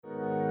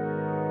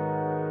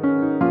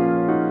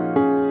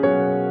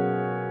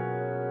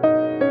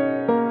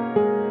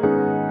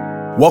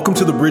Welcome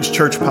to the Bridge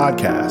Church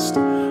podcast.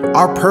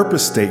 Our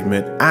purpose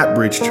statement at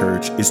Bridge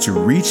Church is to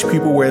reach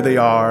people where they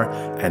are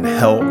and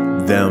help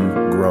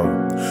them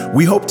grow.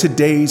 We hope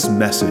today's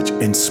message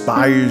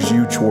inspires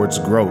you towards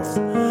growth,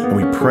 and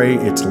we pray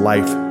it's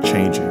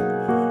life-changing.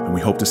 And we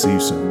hope to see you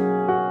soon.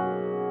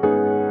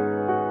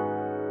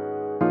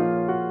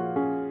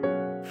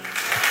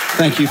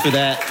 Thank you for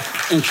that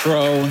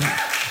intro,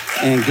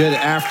 and good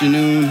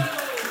afternoon,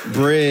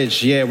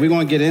 Bridge. Yeah, we're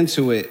going to get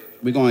into it.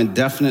 We're going to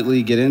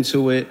definitely get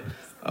into it.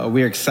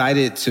 We're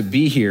excited to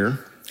be here.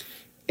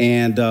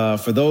 And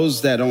for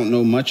those that don't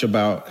know much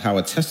about how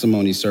a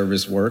testimony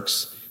service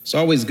works, it's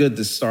always good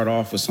to start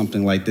off with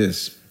something like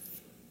this.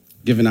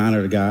 Giving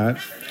honor to God,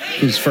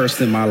 who's first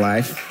in my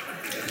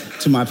life,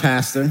 to my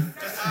pastor,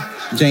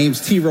 James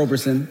T.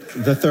 Roberson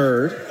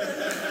III,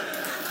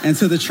 and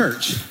to the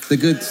church, the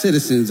good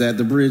citizens at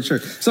the Bridge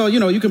Church. So,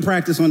 you can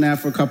practice on that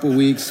for a couple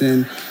weeks,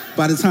 and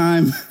by the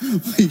time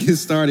we get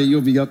started,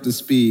 you'll be up to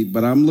speed.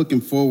 But I'm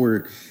looking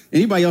forward.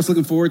 Anybody else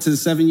looking forward to the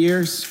 7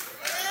 years?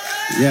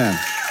 Yeah,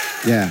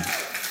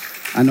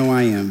 I know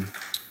I am.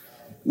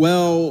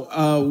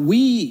 Well,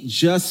 we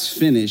just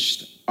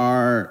finished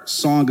our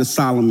Song of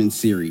Solomon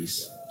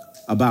series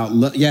about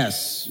love.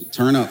 Yes,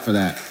 turn up for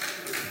that.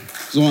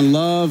 It's on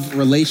love,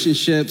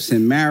 relationships,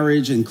 and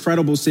marriage.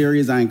 Incredible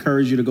series. I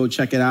encourage you to go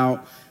check it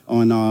out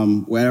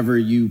on wherever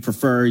you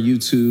prefer,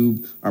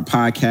 YouTube or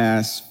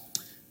podcast.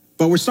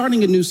 But we're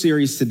starting a new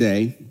series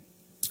today.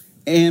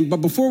 But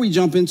before we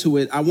jump into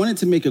it, I wanted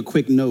to make a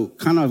quick note,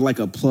 kind of like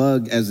a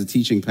plug as a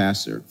teaching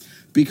pastor,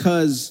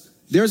 because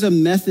there's a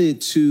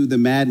method to the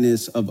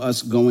madness of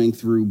us going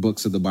through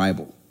books of the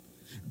Bible.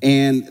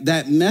 And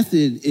that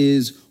method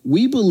is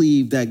we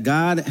believe that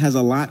God has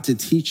a lot to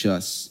teach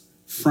us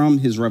from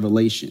his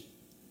revelation.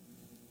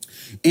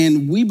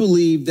 And we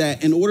believe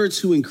that in order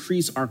to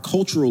increase our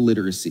cultural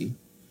literacy,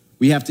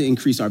 we have to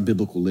increase our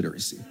biblical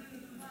literacy.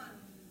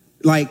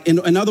 Like,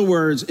 in other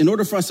words, in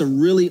order for us to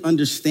really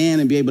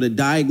understand and be able to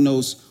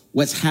diagnose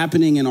what's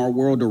happening in our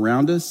world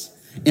around us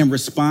and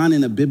respond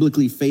in a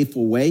biblically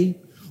faithful way,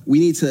 we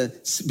need to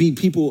be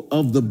people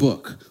of the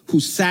book who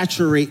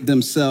saturate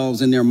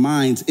themselves and their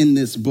minds in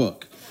this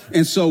book.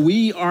 And so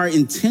we are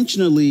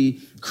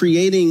intentionally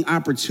creating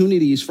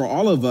opportunities for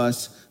all of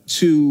us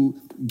to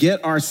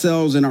get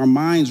ourselves and our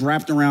minds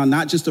wrapped around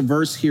not just a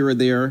verse here or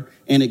there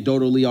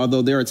anecdotally,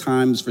 although there are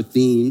times for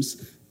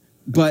themes,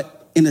 but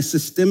in a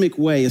systematic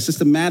way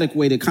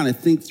to kind of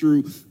think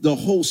through the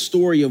whole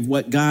story of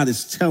what God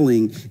is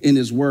telling in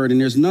his word.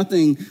 And there's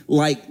nothing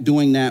like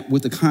doing that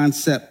with the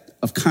concept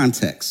of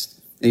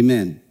context.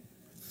 Amen.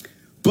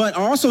 But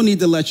I also need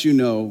to let you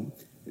know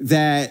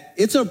that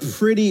it's a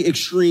pretty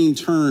extreme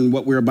turn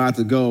what we're about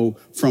to go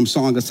from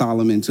Song of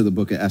Solomon to the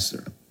book of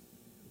Esther.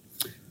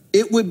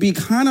 It would be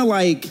kind of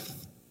like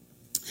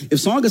if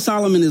Song of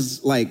Solomon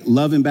is like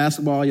Love and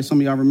Basketball. Some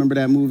of y'all remember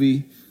that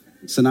movie?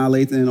 Sanaa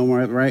Lathan and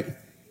Omar, right?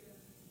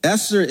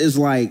 Esther is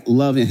like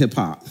Love and Hip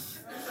Hop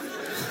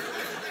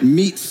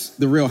meets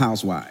The Real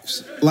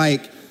Housewives.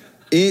 Like,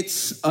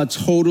 it's a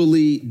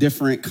totally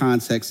different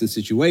context and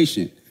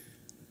situation.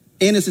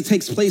 And it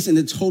takes place in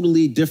a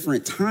totally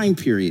different time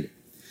period.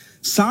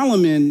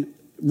 Solomon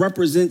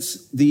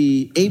represents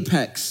the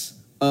apex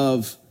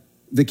of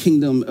the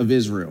kingdom of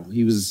Israel.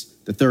 He was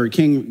the third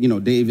king,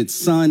 David's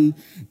son.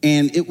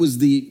 And it was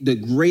the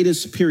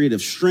greatest period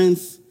of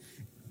strength.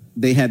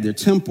 They had their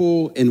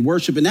temple and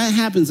worship, and that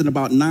happens in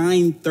about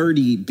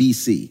 930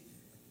 BC.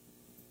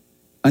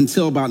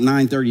 Until about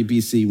 930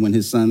 BC when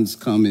his sons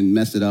come and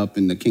mess it up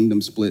and the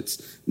kingdom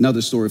splits.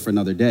 Another story for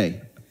another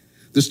day.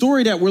 The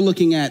story that we're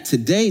looking at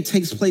today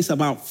takes place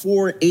about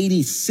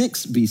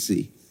 486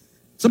 BC.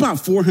 It's about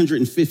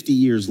 450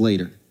 years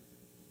later.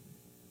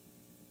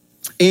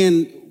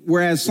 And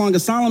whereas Song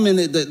of Solomon,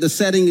 the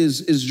setting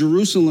is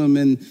Jerusalem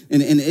and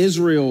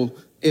Israel,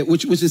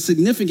 which is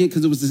significant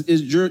because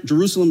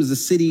Jerusalem is the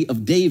city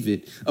of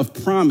David, of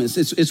promise.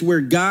 It's where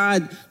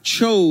God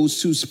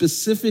chose to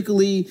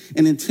specifically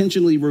and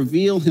intentionally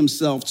reveal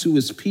himself to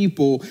his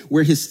people,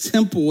 where his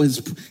temple,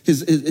 his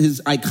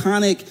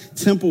iconic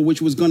temple,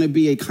 which was going to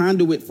be a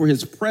conduit for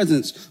his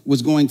presence,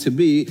 was going to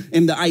be.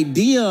 And the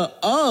idea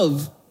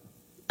of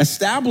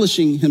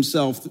establishing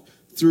himself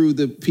through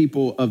the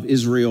people of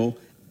Israel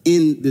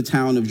in the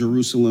town of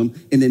Jerusalem,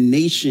 in the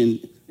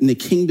nation, in the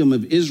kingdom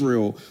of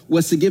Israel,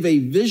 was to give a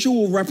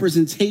visual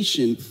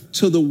representation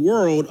to the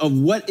world of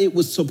what it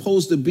was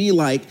supposed to be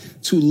like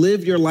to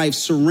live your life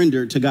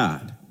surrendered to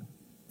God.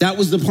 That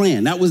was the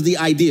plan. That was the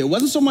idea. It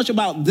wasn't so much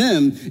about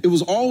them. It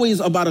was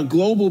always about a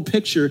global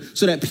picture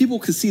so that people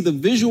could see the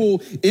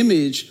visual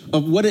image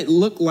of what it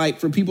looked like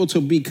for people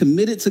to be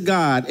committed to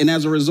God and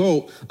as a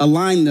result,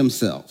 align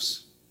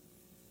themselves.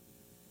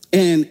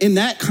 And in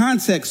that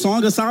context,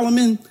 Song of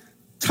Solomon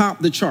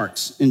topped the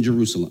charts in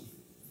Jerusalem.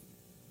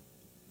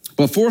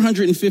 But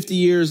 450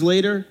 years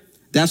later,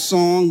 that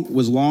song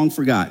was long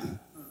forgotten.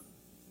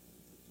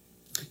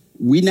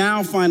 We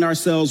now find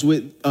ourselves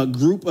with a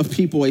group of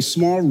people, a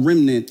small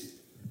remnant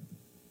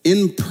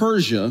in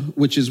Persia,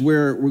 which is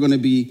where we're going to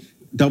be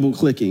double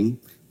clicking,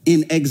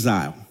 in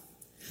exile.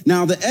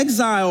 Now, the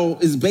exile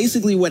is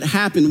basically what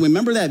happened.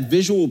 Remember that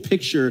visual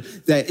picture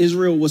that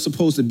Israel was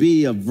supposed to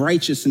be of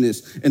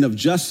righteousness and of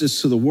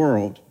justice to the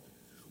world?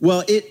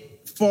 Well,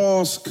 it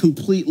falls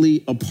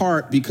completely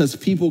apart because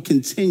people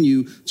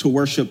continue to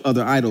worship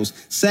other idols.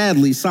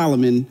 Sadly,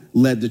 Solomon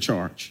led the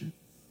charge.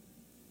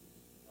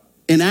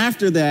 And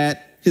after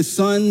that, his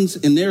sons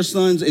and their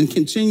sons and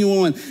continue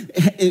on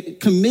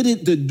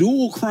committed the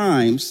dual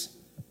crimes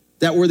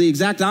that were the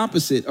exact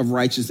opposite of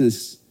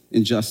righteousness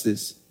and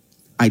justice: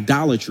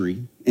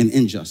 idolatry and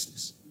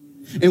injustice.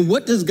 And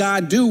what does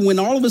God do when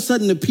all of a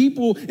sudden the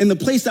people in the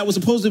place that was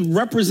supposed to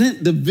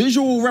represent the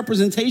visual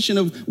representation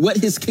of what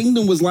his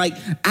kingdom was like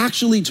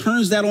actually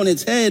turns that on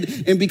its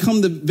head and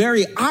become the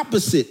very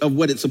opposite of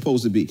what it's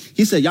supposed to be?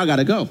 He said, y'all got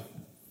to go.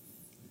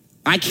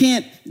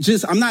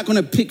 I'm not going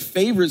to pick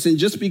favorites, and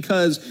just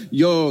because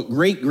your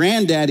great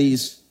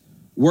granddaddies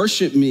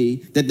worship me,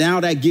 that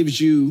now that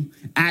gives you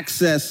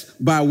access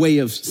by way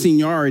of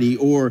seniority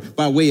or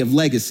by way of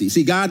legacy.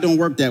 See, God don't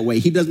work that way.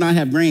 He does not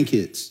have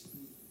grandkids.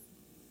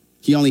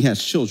 He only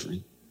has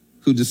children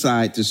who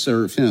decide to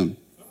serve him.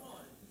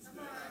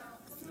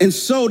 And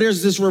so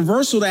there's this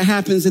reversal that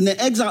happens, and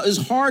the exile is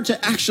hard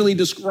to actually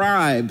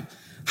describe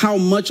how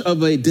much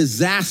of a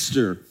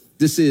disaster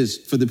this is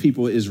for the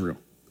people of Israel.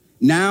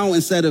 Now,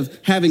 instead of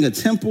having a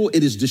temple,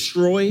 it is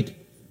destroyed.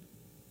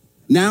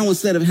 Now,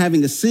 instead of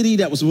having a city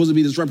that was supposed to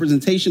be this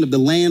representation of the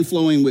land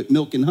flowing with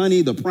milk and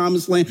honey, the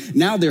promised land,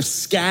 now they're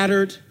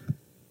scattered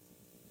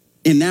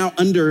and now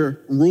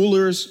under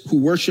rulers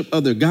who worship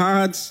other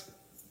gods.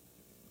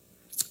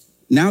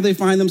 Now they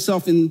find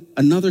themselves in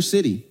another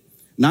city,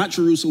 not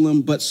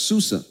Jerusalem, but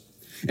Susa.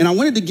 And I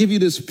wanted to give you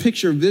this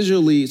picture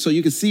visually so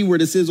you can see where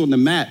this is on the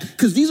map,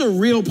 because these are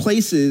real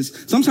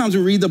places. Sometimes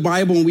we read the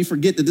Bible and we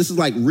forget that this is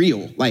like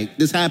real, like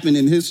this happened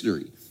in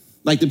history.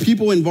 Like the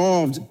people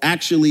involved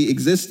actually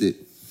existed.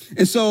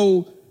 And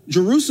so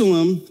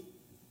Jerusalem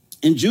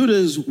and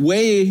Judah's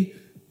way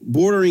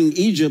bordering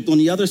Egypt on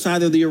the other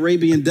side of the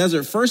Arabian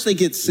desert. First, they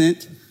get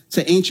sent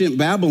to ancient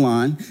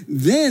Babylon.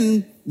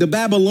 Then the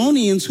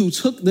Babylonians who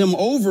took them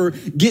over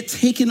get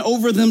taken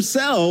over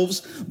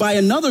themselves by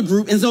another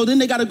group. And so then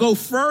they got to go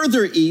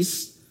further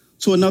east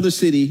to another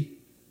city,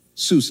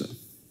 Susa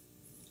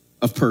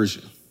of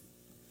Persia.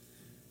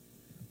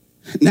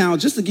 Now,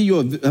 just to give you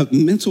a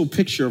mental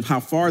picture of how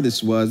far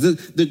this was,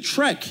 the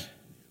trek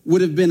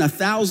would have been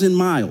 1,000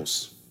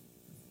 miles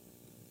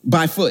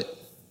by foot,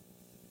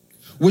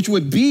 which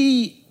would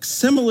be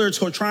similar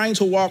to trying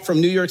to walk from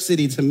New York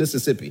City to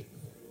Mississippi.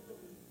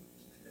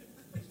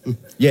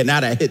 Yeah, now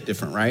that hit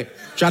different, right?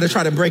 Try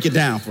to break it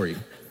down for you.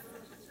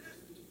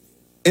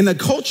 And the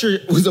culture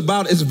was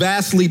about as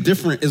vastly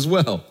different as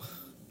well.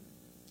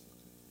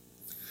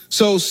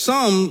 So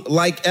some,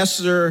 like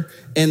Esther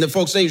and the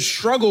folks, they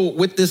struggle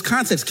with this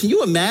context. Can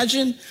you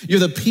imagine? You're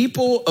the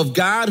people of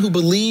God who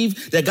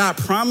believe that God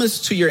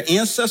promised to your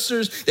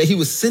ancestors that he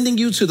was sending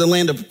you to the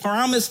land of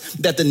promise,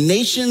 that the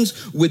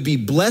nations would be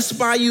blessed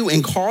by you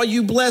and call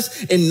you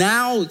blessed. And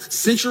now,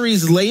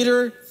 centuries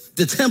later,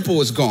 the temple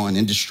is gone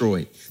and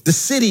destroyed. The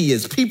city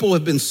is, people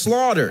have been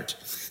slaughtered,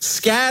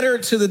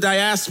 scattered to the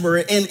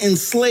diaspora and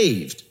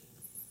enslaved.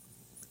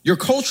 Your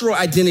cultural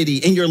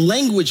identity and your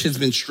language has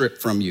been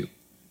stripped from you.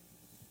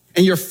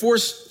 And you're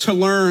forced to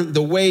learn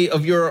the way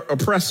of your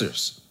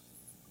oppressors.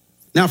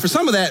 Now, for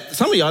some of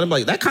y'all, they're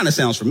like, that kind of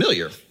sounds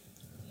familiar.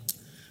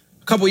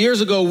 A couple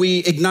years ago, we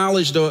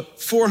acknowledged the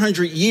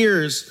 400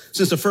 years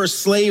since the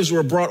first slaves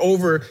were brought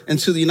over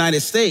into the United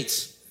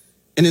States.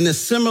 And in a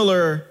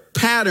similar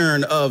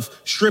pattern of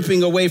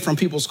stripping away from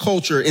people's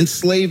culture,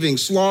 enslaving,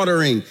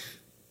 slaughtering,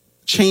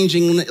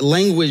 changing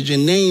language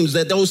and names,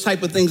 that those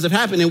type of things have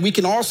happened. And we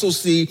can also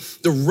see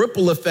the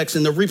ripple effects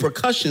and the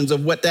repercussions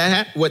of what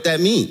that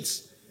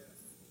means.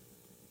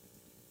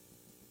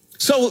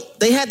 So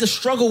they had to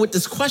struggle with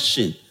this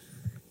question.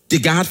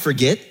 Did God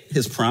forget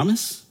his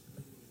promise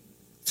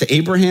to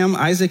Abraham,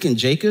 Isaac, and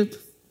Jacob?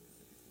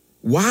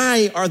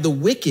 Why are the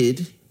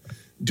wicked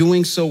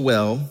doing so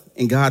well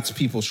and God's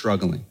people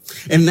struggling?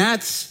 And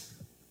that's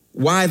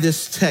why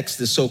this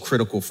text is so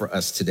critical for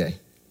us today.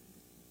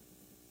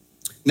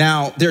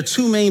 Now, there are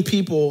two main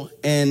people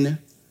in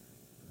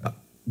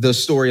the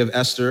story of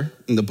Esther,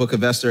 in the book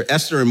of Esther,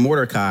 Esther and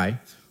Mordecai,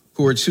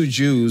 who are two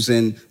Jews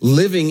and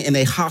living in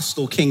a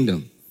hostile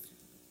kingdom.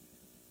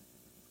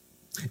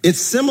 It's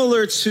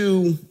similar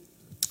to,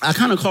 I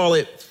kind of call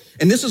it,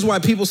 and this is why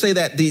people say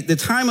that the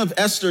time of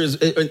Esther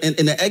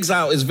in the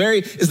exile is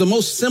the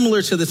most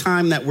similar to the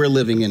time that we're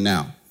living in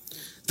now.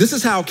 This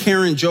is how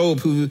Karen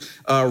Jobe, who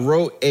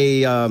wrote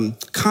a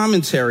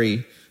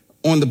commentary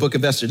on the book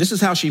of Esther, this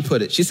is how she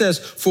put it. She says,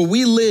 "For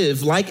we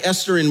live like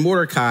Esther and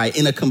Mordecai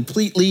in a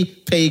completely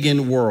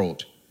pagan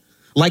world.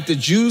 Like the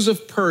Jews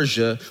of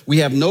Persia, we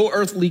have no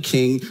earthly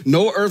king,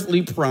 no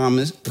earthly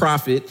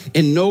prophet,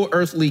 and no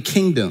earthly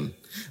kingdom.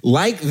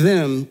 Like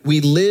them,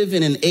 we live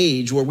in an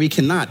age where we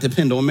cannot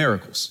depend on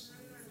miracles.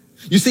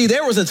 You see,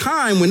 there was a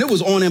time when it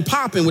was on and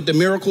popping with the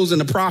miracles and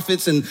the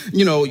prophets and,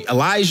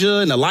 Elijah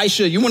and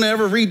Elisha. You want to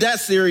ever read that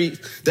series,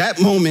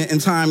 that moment in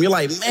time, you're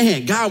like,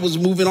 man, God was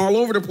moving all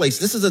over the place.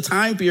 This is a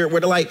time period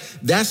where they're like,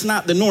 that's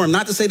not the norm.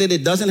 Not to say that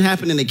it doesn't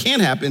happen and it can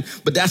happen,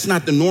 but that's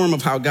not the norm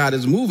of how God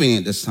is moving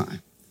at this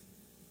time.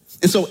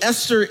 And so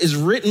Esther is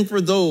written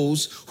for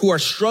those who are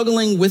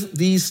struggling with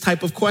these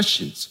type of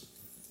questions.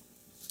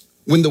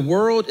 When the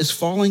world is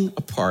falling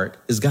apart,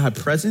 is God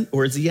present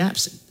or is he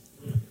absent?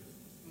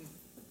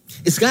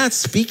 Is God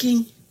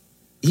speaking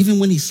even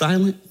when he's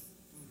silent?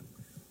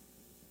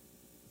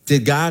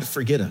 Did God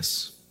forget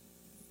us?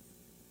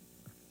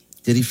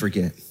 Did he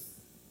forget?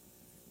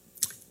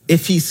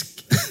 If he's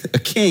a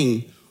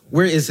king,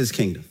 where is his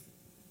kingdom?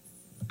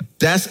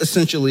 That's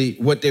essentially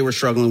what they were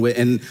struggling with.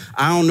 And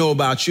I don't know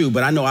about you,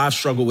 but I know I've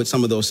struggled with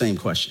some of those same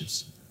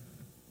questions.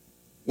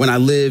 When I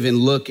live and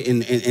look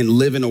and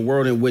live in a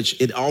world in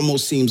which it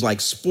almost seems like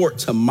sport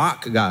to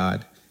mock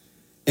God,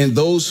 and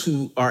those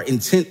who are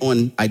intent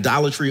on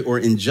idolatry or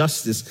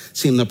injustice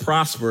seem to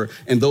prosper,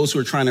 and those who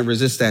are trying to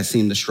resist that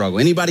seem to struggle.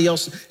 Anybody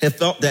else have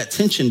felt that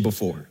tension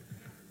before?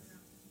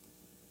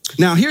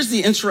 Now, here's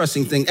the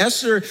interesting thing.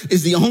 Esther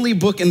is the only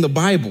book in the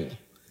Bible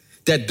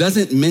that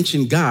doesn't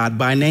mention God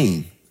by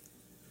name,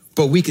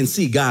 but we can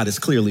see God is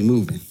clearly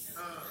moving.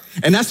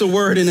 And that's a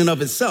word in and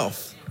of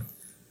itself.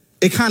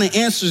 It kind of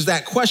answers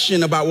that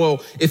question about,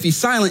 well, if he's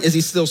silent, is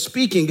he still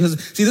speaking?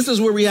 Because, see, this is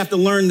where we have to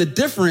learn the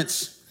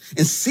difference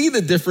and see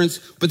the difference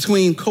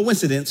between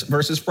coincidence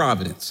versus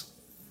providence.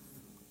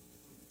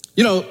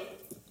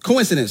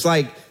 Coincidence,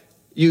 like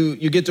you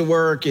get to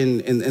work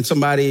and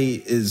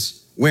somebody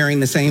is wearing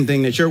the same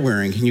thing that you're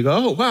wearing, and you go,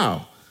 oh,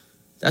 wow,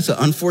 that's an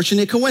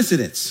unfortunate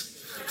coincidence.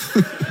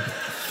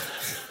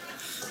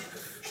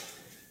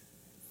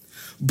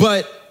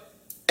 But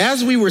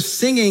as we were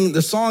singing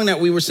the song that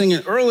we were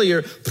singing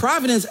earlier,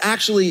 providence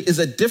actually is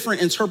a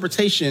different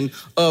interpretation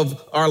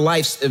of our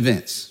life's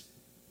events.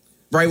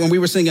 Right, when we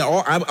were singing,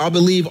 I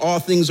believe all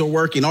things are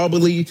working. I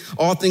believe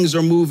all things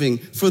are moving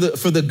for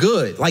the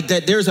good. Like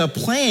that there's a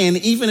plan,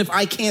 even if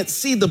I can't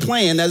see the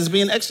plan that is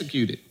being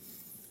executed.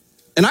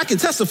 And I can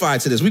testify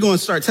to this. We're going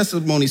to start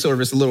testimony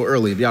service a little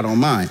early, if y'all don't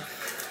mind.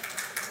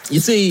 You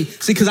see,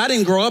 because I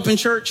didn't grow up in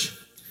church,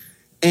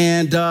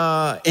 and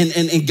God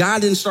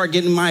didn't start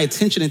getting my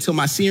attention until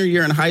my senior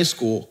year in high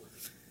school.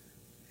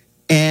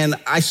 And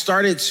I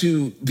started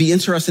to be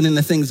interested in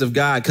the things of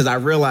God because I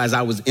realized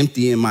I was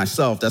empty in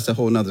myself. That's a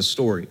whole nother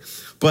story.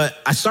 But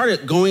I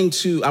started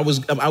I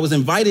was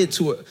invited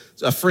to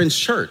a friend's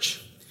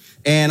church.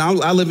 And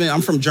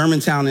I'm from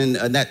Germantown in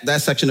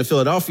that section of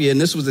Philadelphia. And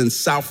this was in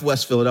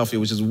Southwest Philadelphia,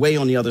 which is way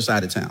on the other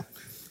side of town.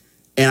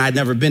 And I'd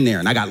never been there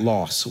and I got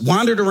lost.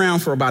 Wandered around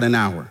for about an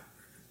hour.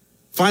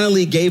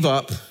 Finally gave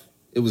up.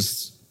 It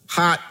was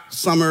hot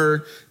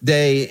summer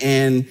day,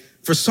 and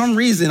for some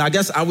reason, I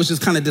guess I was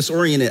just kind of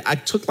disoriented. I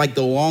took like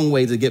the long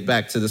way to get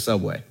back to the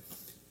subway.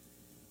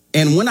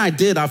 And when I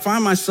did, I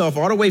find myself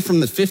all the way from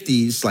the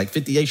 50s, like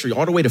 58th Street,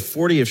 all the way to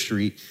 40th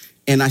Street,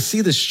 and I see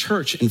this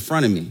church in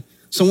front of me.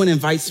 Someone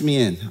invites me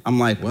in. I'm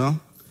like,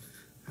 well,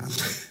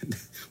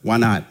 why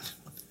not?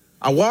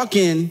 I walk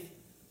in,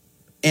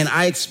 and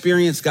I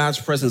experience God's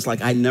presence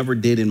like I never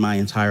did in my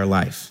entire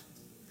life.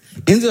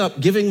 Ended up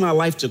giving my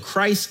life to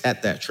Christ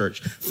at that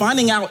church,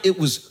 finding out it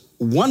was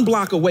 1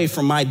 block away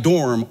from my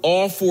dorm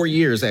all 4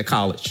 years at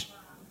college.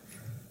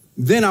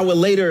 Then I would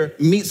later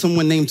meet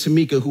someone named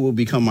Tamika who will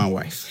become my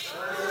wife.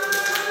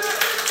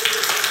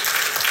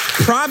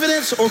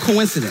 Providence or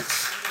coincidence?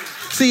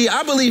 See,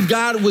 I believe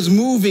God was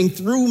moving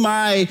through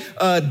my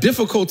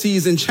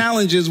difficulties and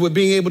challenges with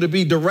being able to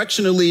be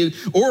directionally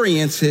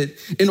oriented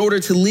in order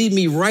to lead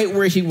me right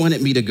where he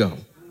wanted me to go.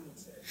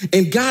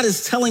 And God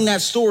is telling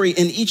that story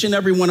in each and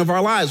every one of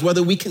our lives.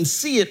 Whether we can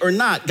see it or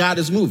not, God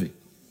is moving.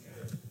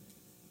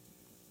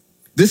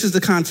 This is the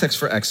context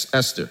for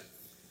Esther.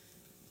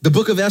 The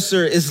book of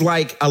Esther is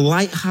like a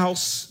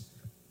lighthouse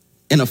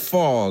in a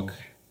fog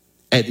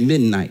at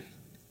midnight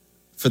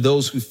for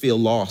those who feel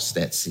lost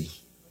at sea.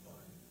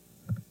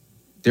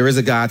 There is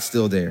a God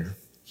still there.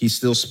 He's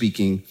still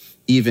speaking,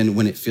 even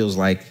when it feels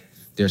like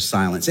there's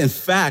silence. In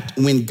fact,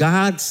 when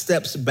God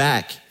steps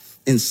back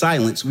in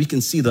silence, we can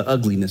see the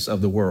ugliness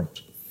of the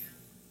world.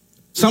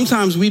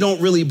 Sometimes we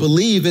don't really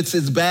believe it's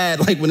as bad,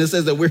 like when it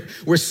says that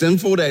we're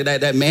sinful,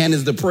 that man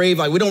is depraved.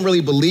 Like we don't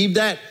really believe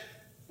that.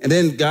 And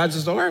then God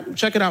just, all right,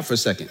 check it out for a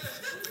second.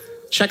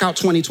 Check out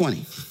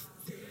 2020.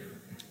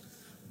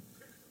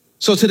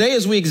 So today,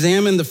 as we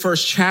examine the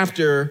first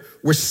chapter,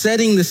 we're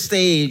setting the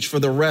stage for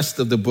the rest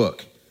of the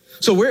book.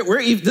 So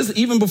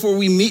even before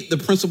we meet the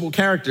principal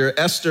character,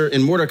 Esther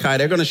and Mordecai,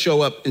 they're going to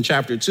show up in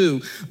chapter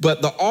 2.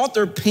 But the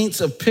author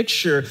paints a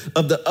picture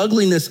of the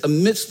ugliness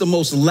amidst the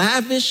most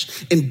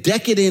lavish and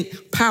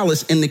decadent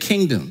palace in the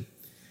kingdom.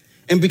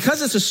 And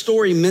because it's a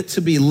story meant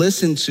to be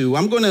listened to,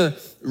 I'm going to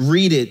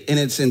read it in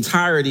its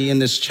entirety in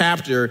this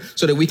chapter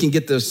so that we can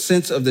get the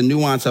sense of the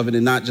nuance of it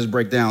and not just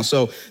break down.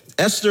 So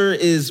Esther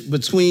is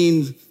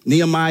between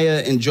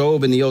Nehemiah and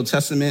Job in the Old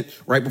Testament,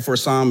 right before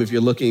Psalm, if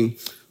you're looking.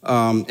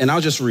 And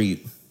I'll just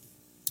read.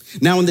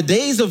 Now, in the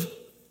days of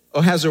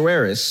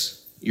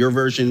Ahasuerus, your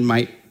version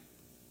might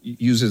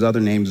use his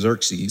other name,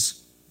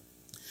 Xerxes,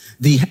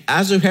 the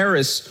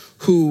Ahasuerus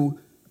who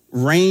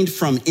reigned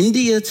from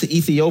India to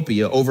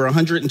Ethiopia over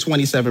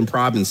 127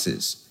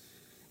 provinces.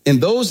 In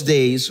those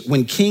days,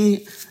 when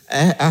King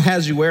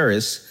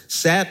Ahasuerus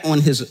sat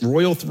on his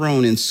royal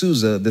throne in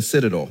Susa, the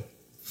citadel,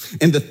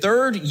 in the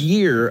 3rd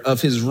year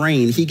of his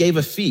reign, he gave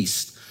a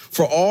feast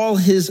for all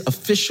his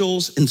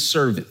officials and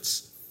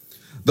servants.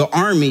 The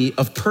army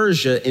of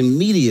Persia and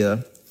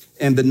Media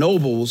and the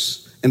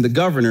nobles and the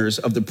governors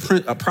of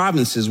the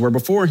provinces were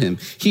before him.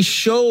 He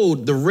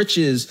showed the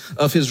riches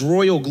of his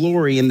royal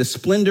glory and the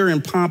splendor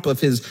and pomp of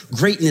his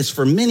greatness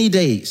for many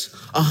days,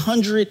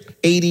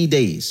 180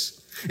 days.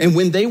 And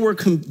when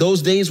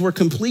those days were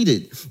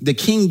completed, the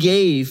king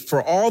gave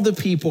for all the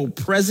people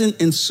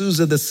present in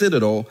Susa the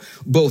citadel,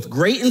 both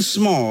great and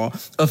small,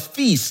 a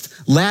feast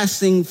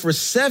lasting for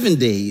 7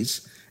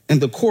 days in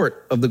the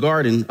court of the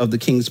garden of the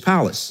king's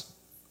palace.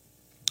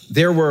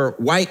 There were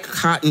white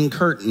cotton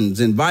curtains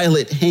and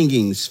violet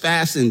hangings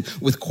fastened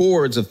with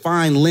cords of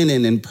fine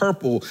linen and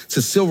purple to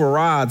silver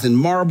rods and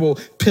marble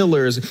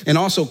pillars, and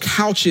also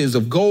couches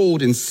of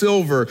gold and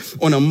silver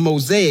on a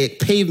mosaic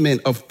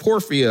pavement of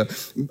porphyry,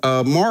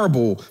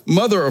 marble,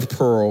 mother of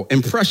pearl,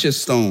 and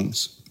precious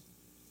stones.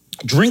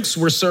 Drinks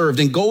were served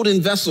in golden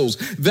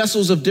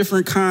vessels of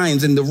different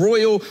kinds, and the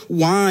royal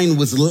wine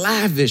was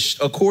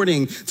lavished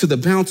according to the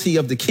bounty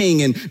of the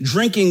king, and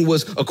drinking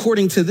was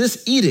according to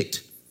this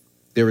edict.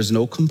 There is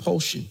no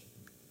compulsion.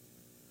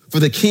 For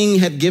the king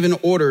had given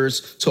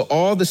orders to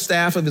all the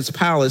staff of his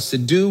palace to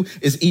do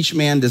as each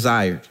man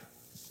desired.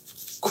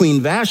 Queen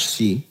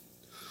Vashti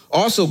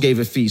also gave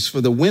a feast for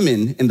the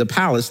women in the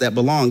palace that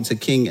belonged to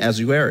King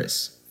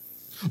Ahasuerus.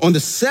 On the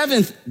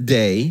 7th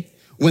day,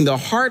 when the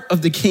heart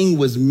of the king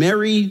was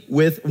merry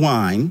with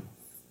wine,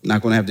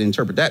 not going to have to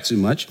interpret that too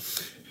much,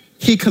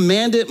 he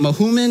commanded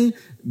Mehuman,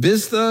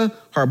 Biztha,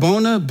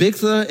 Harbona,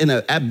 Bigtha, and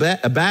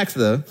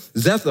Abagtha,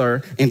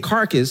 Zethar, and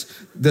Carcass,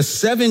 the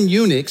 7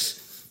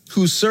 eunuchs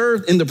who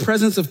served in the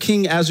presence of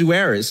King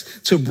Ahasuerus,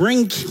 to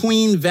bring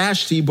Queen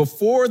Vashti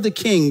before the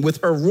king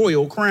with her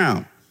royal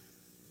crown,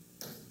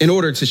 in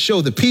order to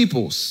show the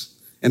peoples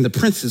and the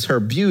princes her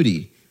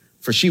beauty,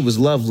 for she was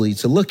lovely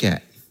to look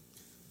at.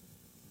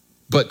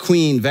 But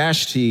Queen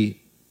Vashti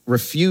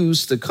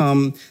refused to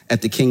come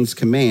at the king's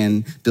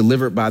command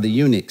delivered by the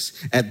eunuchs.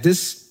 At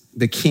this,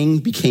 the king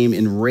became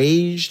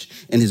enraged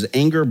and his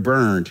anger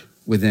burned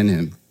within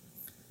him.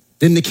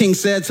 Then the king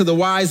said to the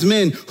wise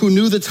men who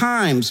knew the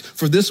times,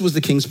 for this was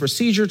the king's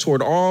procedure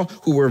toward all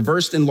who were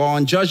versed in law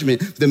and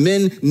judgment, the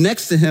men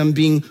next to him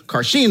being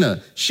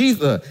Karshena,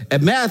 Shetha,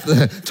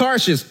 Admatha,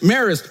 Tarshish,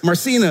 Maris,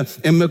 Marcina,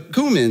 and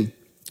Mukin,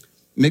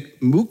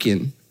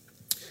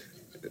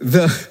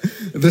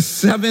 the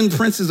 7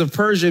 princes of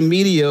Persia and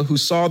Media who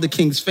saw the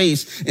king's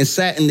face and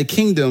sat in the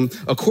kingdom,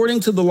 according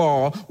to the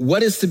law,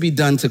 what is to be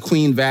done to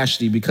Queen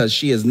Vashti, because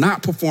she has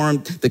not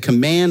performed the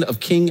command of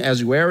King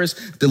Ahasuerus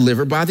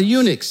delivered by the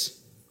eunuchs.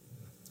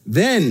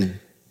 Then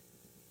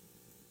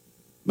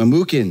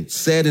Memucan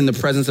said in the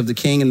presence of the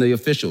king and the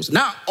officials,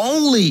 not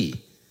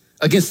only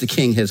against the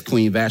king has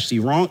Queen Vashti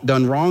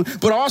done wrong,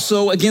 but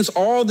also against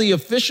all the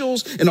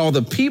officials and all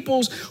the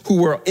peoples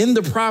who were in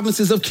the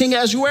provinces of King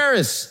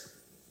Ahasuerus.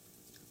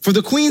 For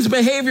the queen's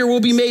behavior will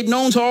be made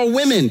known to all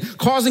women,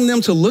 causing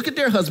them to look at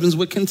their husbands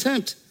with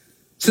contempt.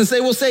 Since they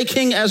will say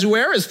King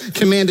Ahasuerus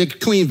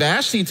commanded Queen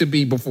Vashti to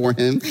be before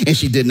him, and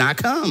she did not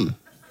come.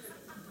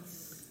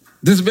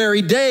 This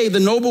very day, the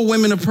noble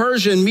women of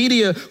Persia and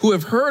Media who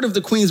have heard of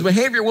the queen's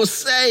behavior will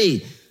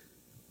say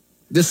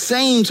the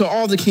same to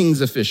all the king's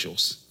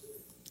officials,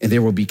 and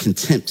there will be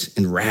contempt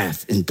and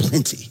wrath and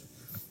plenty.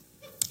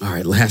 All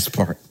right, last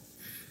part.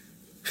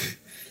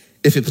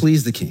 If it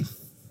please the king,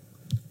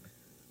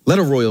 let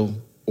a royal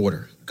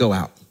order go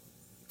out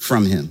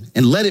from him,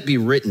 and let it be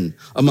written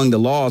among the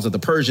laws of the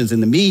Persians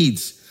and the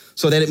Medes,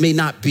 so that it may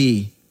not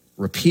be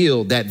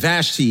repealed, that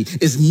Vashti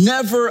is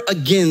never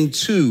again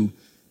to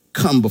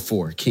come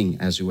before King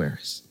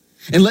Ahasuerus.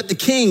 And let the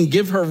king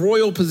give her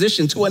royal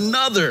position to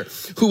another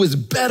who is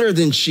better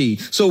than she.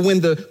 So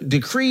when the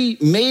decree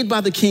made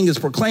by the king is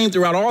proclaimed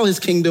throughout all his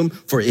kingdom,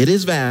 for it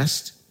is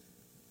vast,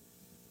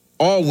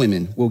 all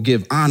women will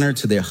give honor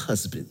to their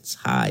husbands,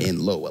 high and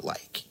low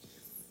alike.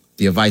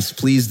 The advice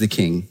pleased the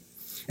king,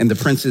 and the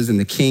princes and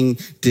the king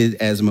did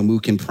as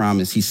Memucan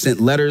promised. He sent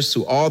letters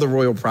to all the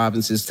royal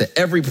provinces, to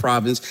every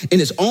province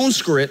in its own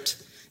script,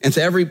 and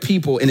to every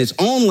people in its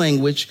own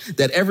language,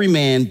 that every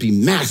man be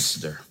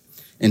master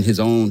in his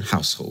own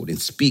household and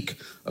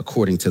speak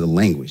according to the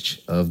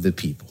language of the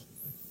people.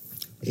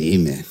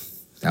 Amen.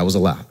 That was a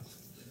lot.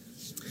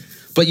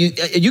 But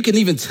you can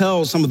even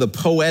tell some of the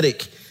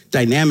poetic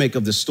dynamic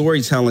of the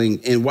storytelling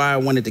and why I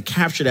wanted to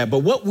capture that. But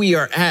what we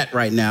are at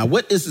right now,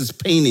 what this is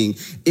painting,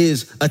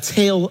 is a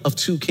tale of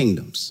 2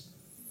 kingdoms.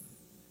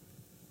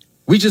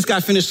 We just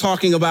got finished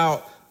talking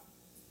about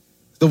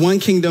the one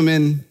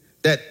kingdom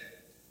that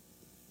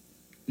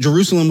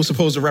Jerusalem was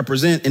supposed to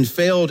represent and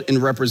failed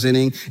in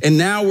representing. And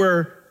now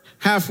we're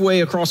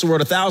halfway across the world,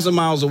 1,000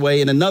 miles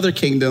away, in another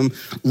kingdom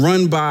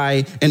run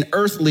by an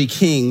earthly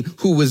king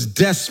who was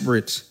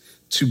desperate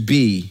to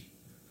be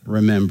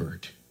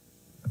remembered.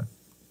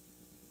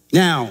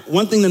 Now,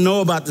 one thing to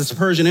know about this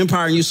Persian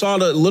Empire, and you saw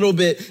it a little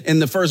bit in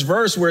the first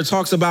verse where it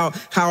talks about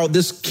how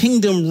this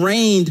kingdom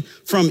reigned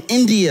from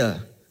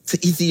India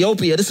to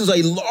Ethiopia. This is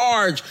a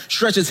large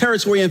stretch of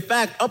territory. In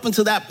fact, up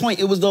until that point,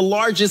 it was the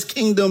largest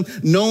kingdom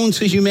known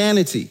to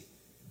humanity.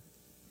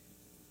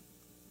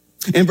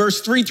 In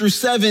verse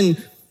 3-7,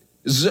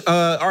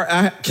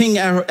 King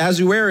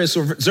Ahasuerus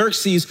or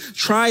Xerxes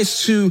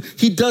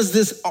he does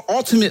this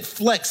ultimate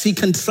flex. He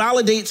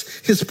consolidates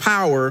his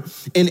power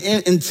and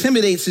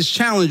intimidates his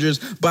challengers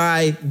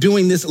by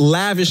doing this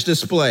lavish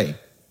display.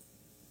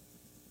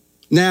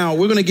 Now,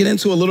 we're going to get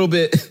into a little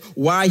bit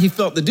why he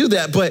felt to do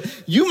that, but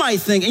you might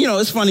think,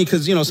 it's funny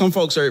because, some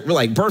folks are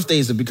like,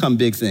 birthdays have become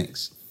big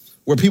things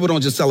where people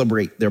don't just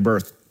celebrate their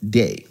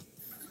birthday.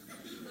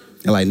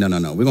 They're like,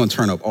 no, we're going to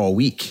turn up all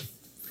week.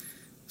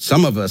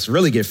 Some of us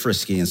really get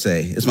frisky and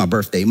say, it's my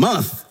birthday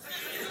month.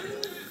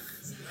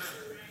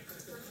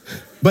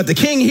 But the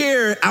king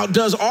here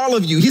outdoes all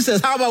of you. He says,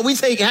 how about we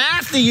take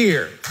half the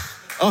year,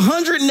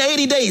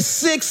 180 days,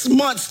 6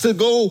 months to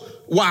go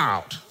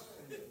wild.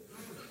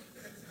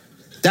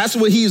 That's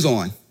what he's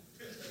on.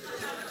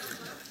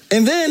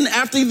 And then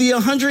after the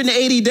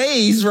 180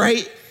 days,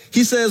 right,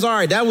 he says, all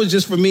right, that was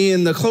just for me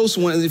and the close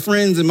ones, the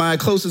friends and my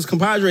closest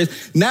compadres.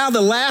 Now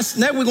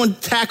we're going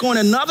to tack on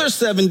another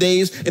 7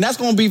 days, and that's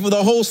going to be for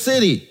the whole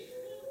city.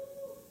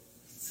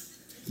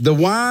 The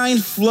wine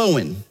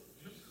flowing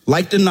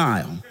like the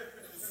Nile.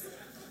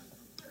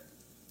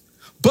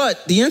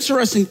 But the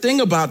interesting thing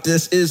about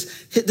this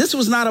is this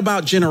was not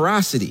about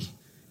generosity.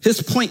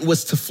 His point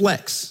was to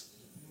flex,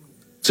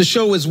 to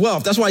show his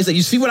wealth. That's why he said,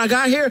 you see what I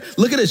got here?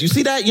 Look at this. You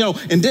see that?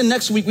 And then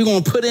next week we're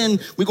going to put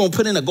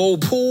in a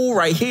gold pool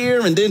right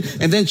here. And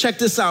then check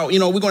this out. We're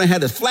going to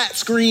have the flat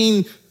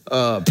screen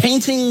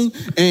painting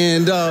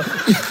and,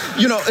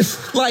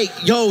 it's like,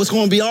 it's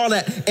going to be all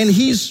that. And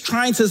he's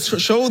trying to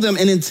show them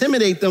and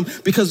intimidate them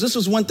because this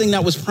was one thing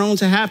that was prone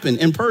to happen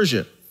in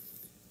Persia.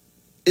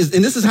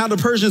 And this is how the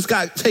Persians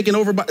got took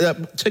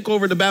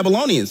over the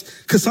Babylonians,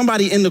 because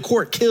somebody in the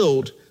court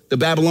killed the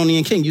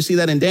Babylonian king. You see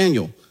that in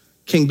Daniel,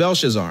 King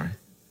Belshazzar.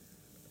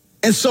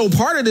 And so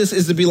part of this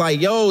is to be like,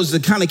 is to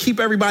kind of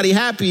keep everybody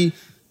happy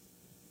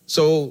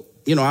so,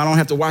 I don't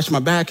have to watch my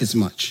back as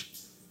much.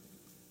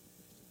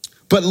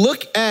 But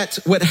look at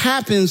what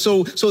happens.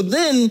 So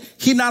then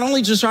he not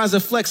only just tries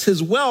to flex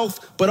his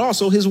wealth, but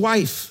also his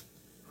wife.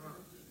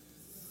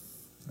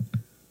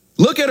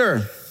 Look at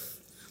her.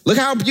 Look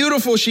how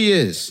beautiful she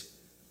is.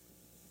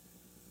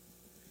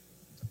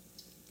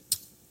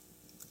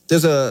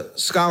 There's a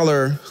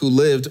scholar who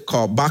lived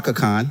called Baka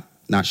Khan,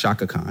 not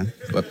Shaka Khan,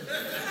 but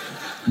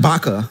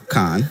Baka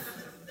Khan.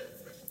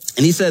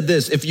 And he said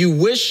this: if you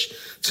wish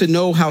to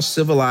know how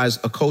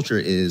civilized a culture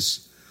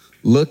is,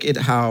 look at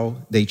how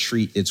they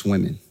treat its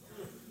women.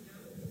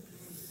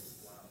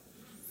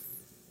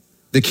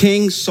 The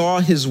king saw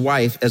his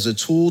wife as a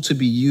tool to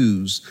be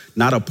used,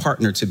 not a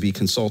partner to be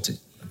consulted.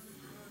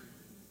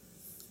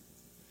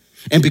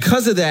 And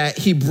because of that,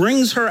 he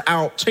brings her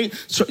out so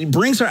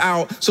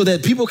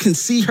that people can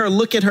see her,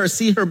 look at her,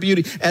 see her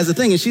beauty as a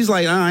thing. And she's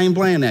like, I ain't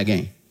playing that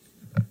game.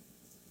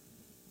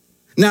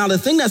 Now, the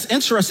thing that's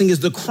interesting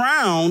is the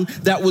crown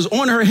that was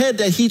on her head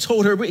that he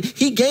told her,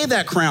 he gave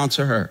that crown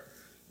to her.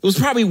 It was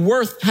probably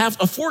worth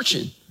half a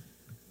fortune.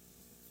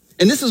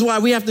 And this is why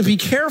we have to be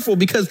careful,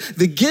 because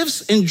the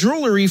gifts and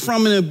jewelry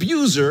from an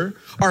abuser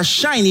are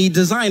shiny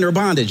designer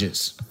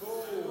bondages.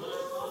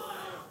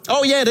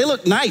 Oh yeah, they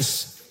look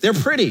nice. They're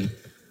pretty.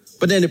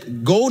 But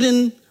then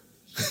golden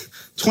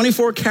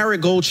 24 karat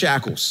gold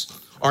shackles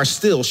are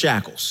still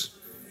shackles,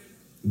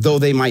 though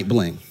they might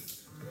bling.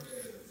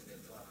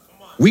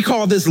 We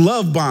call this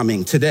love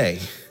bombing today.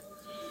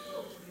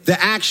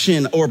 The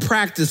action or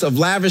practice of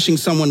lavishing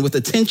someone with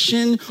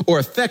attention or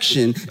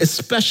affection,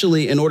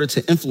 especially in order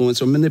to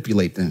influence or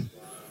manipulate them.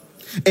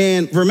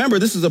 And remember,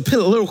 this is a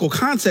political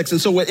context. And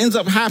so what ends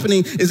up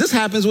happening is this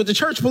happens with the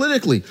church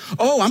politically.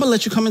 Oh, I'm going to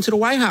let you come into the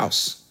White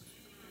House.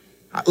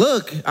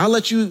 Look, I'll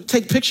let you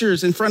take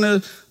pictures in front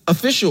of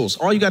officials.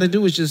 All you got to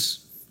do is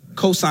just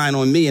co-sign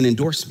on me and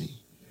endorse me.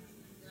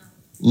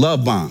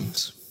 Love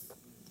bombs.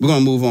 We're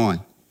going to move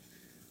on.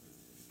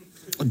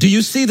 Do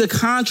you see the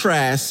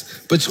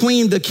contrast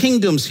between the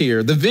kingdoms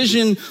here? The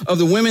vision of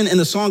the women in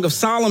the Song of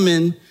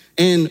Solomon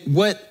and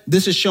what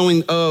this is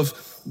showing of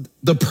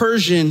the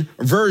Persian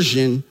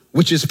version,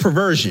 which is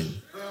perversion.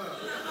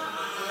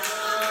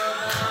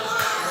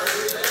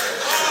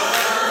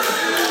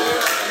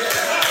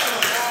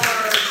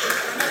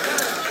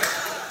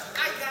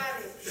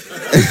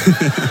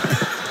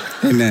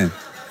 Amen.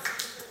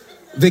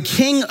 The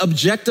king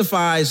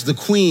objectifies the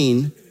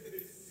queen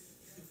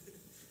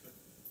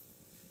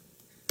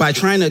by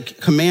trying to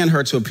command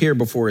her to appear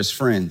before his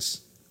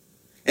friends.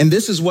 And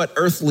this is what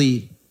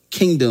earthly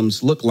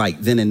kingdoms look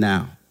like then and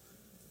now.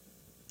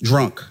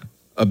 Drunk,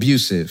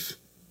 abusive.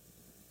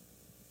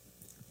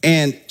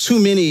 And too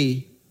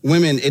many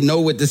Women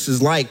know what this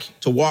is like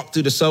to walk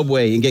through the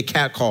subway and get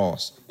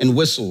catcalls and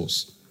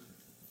whistles.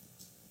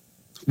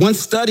 One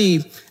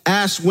study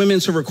asked women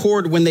to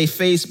record when they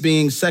face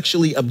being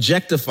sexually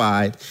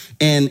objectified.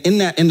 And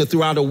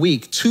throughout a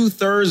week,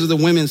 2/3 of the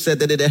women said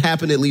that it had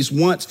happened at least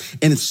once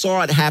and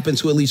saw it happen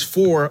to at least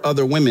 4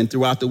 other women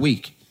throughout the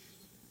week.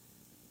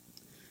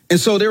 And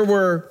so there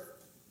were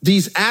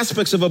these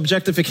aspects of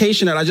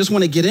objectification that I just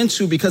want to get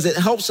into because it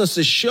helps us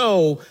to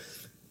show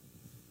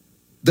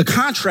the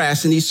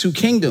contrast in these two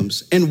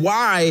kingdoms and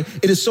why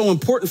it is so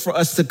important for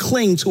us to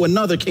cling to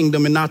another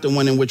kingdom and not the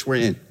one in which we're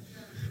in.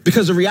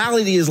 Because the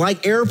reality is,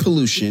 like air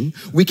pollution,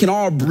 we can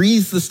all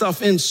breathe the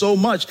stuff in so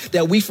much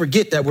that we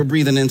forget that we're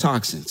breathing in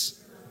toxins.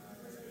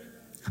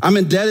 I'm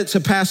indebted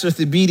to Pastor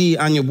Thibidi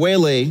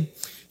Anyabwele.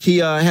 He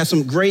has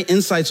some great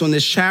insights on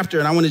this chapter,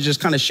 and I want to just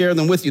kind of share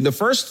them with you. The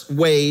first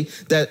way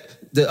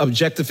that the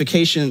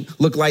objectification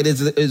look like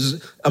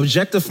is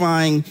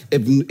objectifying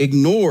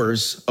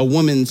ignores a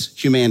woman's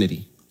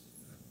humanity.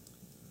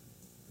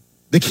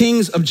 The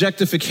king's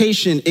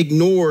objectification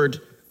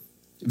ignored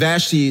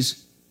Vashti's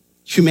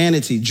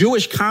humanity.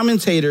 Jewish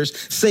commentators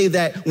say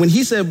that when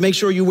he said, make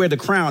sure you wear the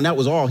crown, that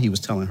was all he was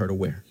telling her to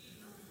wear.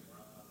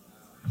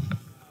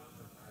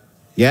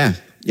 Yeah,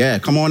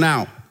 come on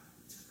out.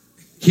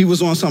 He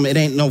was on something, it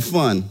ain't no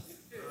fun.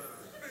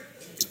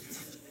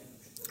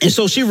 And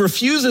so she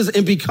refuses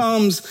and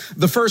becomes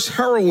the first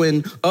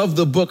heroine of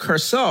the book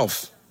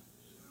herself.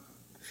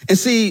 And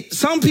see,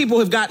 some people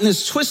have gotten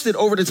this twisted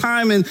over the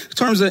time in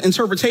terms of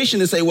interpretation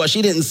and say, well,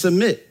 she didn't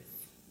submit.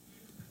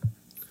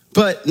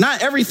 But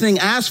not everything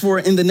asked for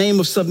in the name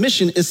of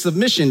submission is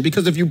submission,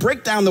 because if you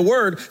break down the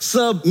word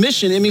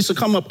submission, it means to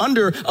come up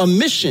under a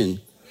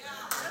mission.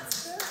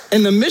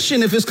 And the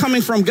mission, if it's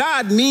coming from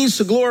God, means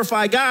to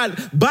glorify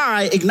God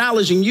by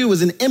acknowledging you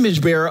as an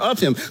image bearer of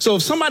him. So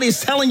if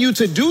somebody's telling you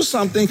to do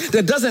something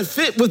that doesn't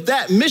fit with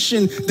that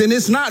mission, then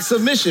it's not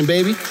submission,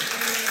 baby.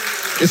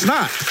 It's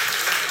not.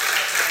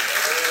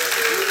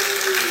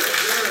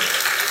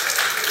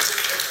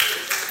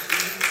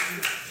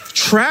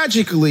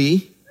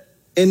 Tragically,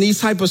 in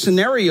these type of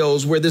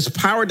scenarios where this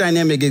power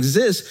dynamic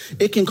exists,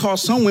 it can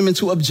cause some women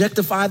to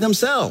objectify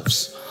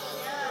themselves.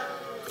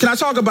 Can I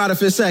talk about it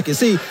for a second?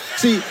 See,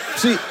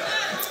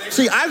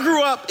 I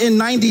grew up in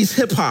 90s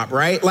hip hop,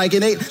 right?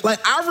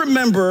 I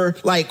remember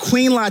like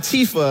Queen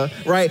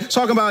Latifah, right?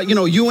 Talking about,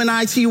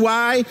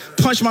 UNITY,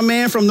 punch my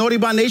man from Naughty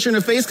by Nature in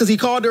the face because he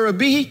called her a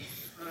B.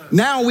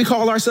 Now we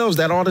call ourselves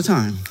that all the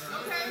time.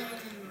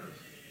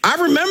 I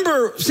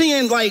remember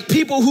seeing like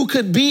people who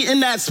could be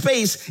in that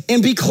space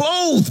and be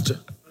clothed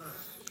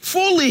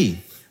fully.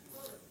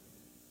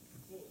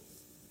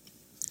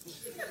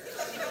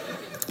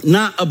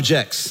 Not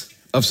objects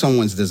of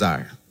someone's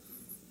desire.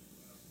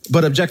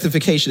 But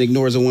objectification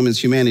ignores a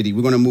woman's humanity.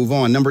 We're going to move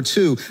on. Number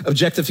 2,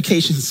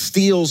 objectification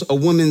steals a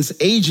woman's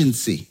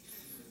agency.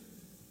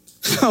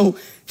 So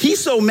he's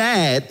so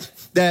mad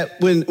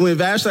that when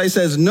Vashti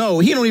says no,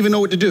 he don't even know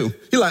what to do.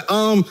 He's like,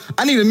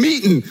 I need a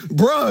meeting.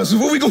 Bruh,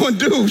 what we going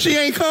to do? She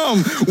ain't come.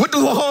 What the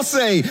law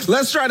say?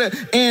 Let's try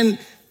to, and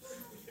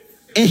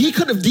he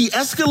could have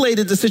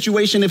de-escalated the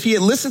situation if he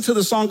had listened to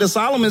the Song of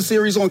Solomon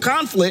series on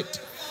conflict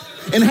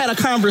and had a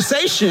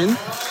conversation.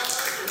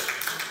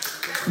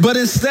 But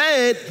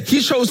instead,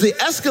 he chose to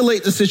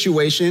escalate the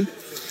situation.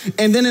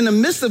 And then in the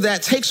midst of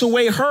that, takes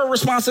away her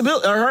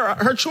responsibility,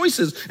 her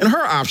choices and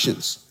her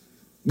options.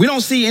 We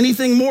don't see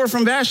anything more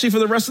from Vashti for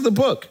the rest of the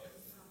book.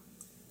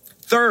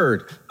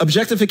 Third,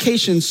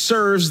 objectification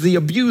serves the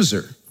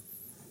abuser.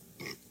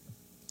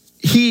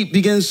 He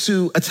begins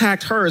to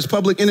attack her as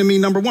public enemy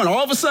number 1.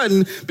 All of a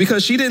sudden,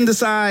 because she didn't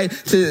decide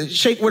to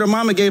shake what her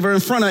mama gave her in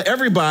front of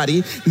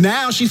everybody,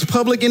 now she's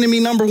public enemy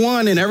number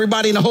 1 and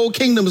everybody in the whole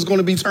kingdom is going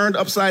to be turned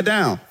upside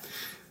down.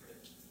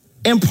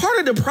 And part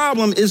of the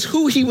problem is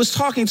who he was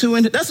talking to,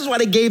 and this is why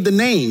they gave the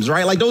names,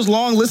 right? Like those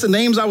long lists of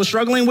names I was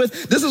struggling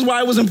with, this is why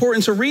it was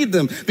important to read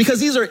them, because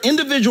these are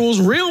individuals,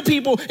 real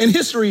people in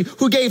history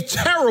who gave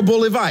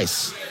terrible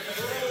advice.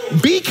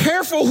 Be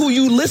careful who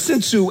you listen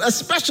to,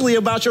 especially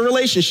about your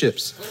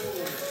relationships.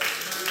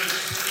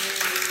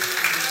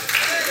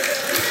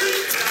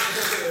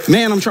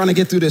 Man, I'm trying to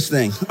get through this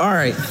thing. All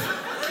right.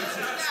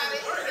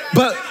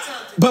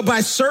 But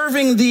by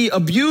serving the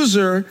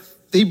abuser,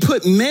 they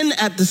put men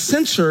at the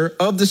center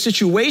of the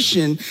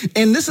situation.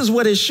 And this is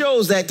what it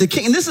shows, that the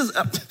king, and this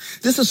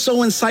is so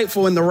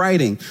insightful in the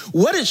writing.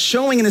 What it's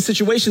showing in the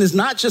situation is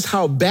not just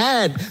how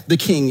bad the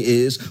king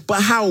is,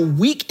 but how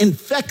weak and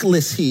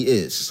feckless he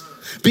is.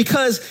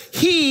 Because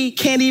he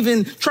can't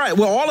even try.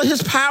 Well, all of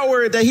his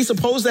power that he's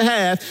supposed to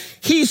have,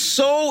 he's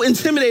so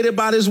intimidated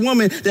by this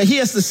woman that he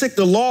has to sick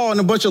the law and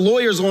a bunch of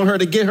lawyers on her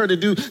to get her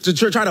to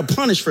try to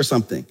punish for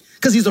something,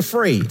 because he's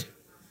afraid.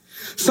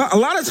 So a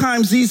lot of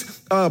times these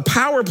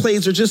power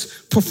plays are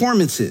just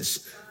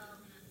performances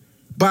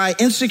by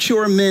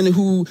insecure men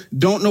who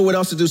don't know what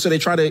else to do, so they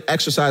try to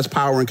exercise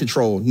power and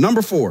control.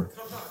 Number 4,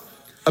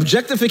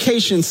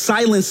 objectification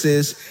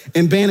silences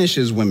and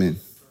banishes women.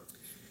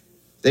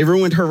 They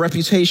ruined her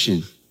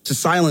reputation to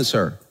silence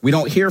her. We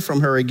don't hear from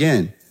her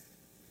again.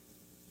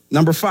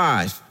 Number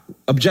 5,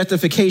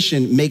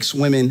 objectification makes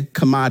women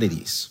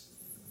commodities.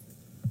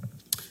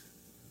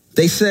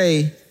 They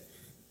say,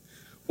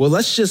 well,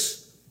 let's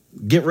just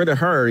get rid of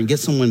her and get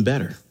someone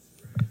better.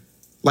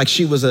 Like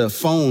she was a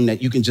phone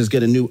that you can just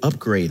get a new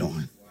upgrade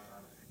on.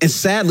 And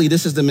sadly,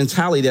 this is the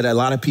mentality that a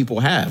lot of people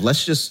have.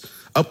 Let's just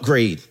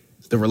upgrade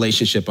the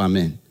relationship I'm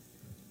in,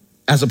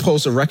 as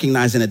opposed to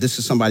recognizing that this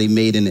is somebody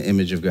made in the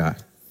image of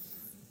God.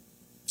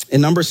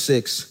 And number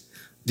 6,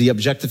 the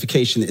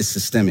objectification is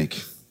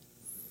systemic.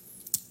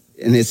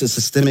 And it's a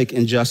systemic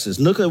injustice.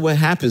 Look at what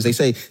happens. They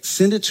say,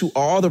 send it to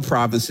all the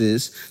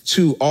provinces,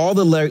 to all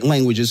the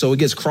languages. So it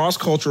gets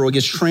cross-cultural, it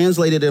gets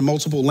translated in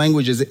multiple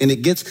languages, and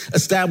it gets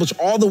established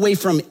all the way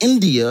from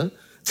India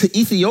to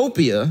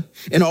Ethiopia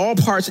and all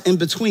parts in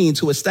between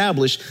to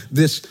establish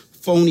this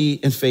phony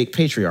and fake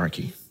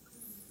patriarchy.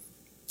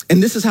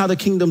 And this is how the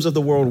kingdoms of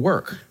the world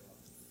work.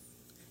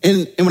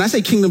 And when I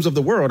say kingdoms of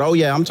the world, oh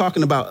yeah, I'm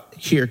talking about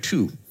here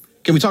too.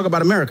 Can we talk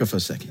about America for a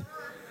second?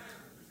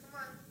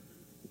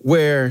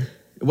 Where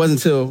it wasn't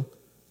until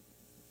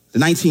the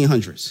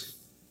 1900s.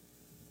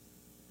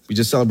 We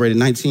just celebrated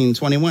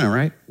 1921,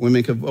 right?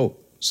 Women could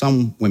vote.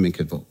 Some women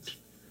could vote.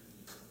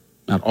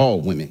 Not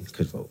all women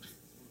could vote.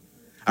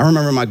 I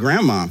remember my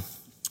grandma,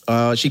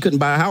 she couldn't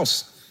buy a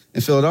house in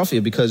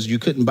Philadelphia because you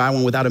couldn't buy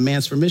one without a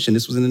man's permission.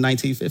 This was in the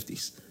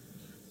 1950s.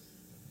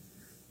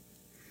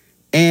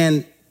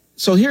 And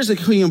so here's a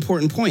key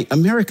important point.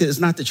 America is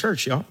not the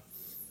church, y'all.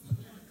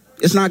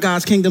 It's not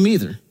God's kingdom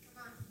either.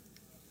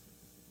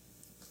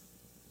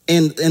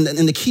 And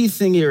the key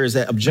thing here is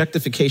that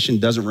objectification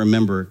doesn't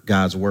remember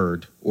God's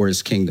word or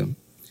his kingdom.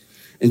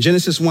 In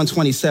Genesis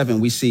 1:27,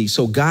 we see,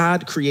 so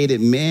God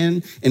created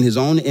man in his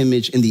own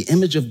image. In the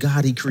image of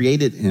God, he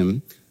created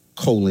him,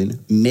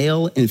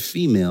 male and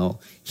female,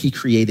 he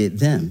created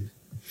them.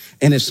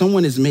 And if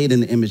someone is made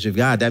in the image of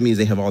God, that means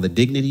they have all the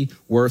dignity,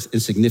 worth,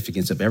 and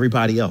significance of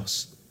everybody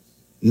else,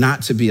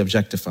 not to be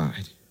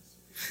objectified.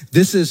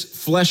 This is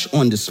flesh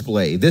on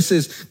display. This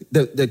is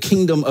the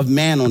kingdom of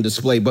man on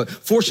display. But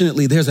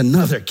fortunately, there's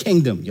another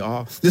kingdom,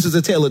 y'all. This is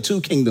a tale of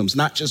two kingdoms,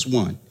 not just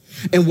one.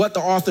 And what the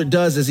author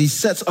does is he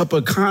sets up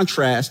a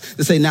contrast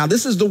to say, now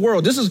this is the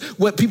world. This is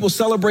what people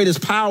celebrate as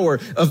power,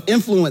 of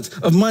influence,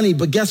 of money.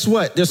 But guess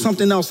what? There's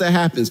something else that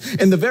happens.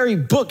 And the very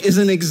book is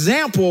an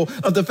example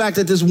of the fact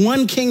that this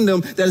one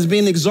kingdom that is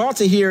being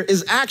exalted here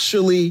is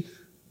actually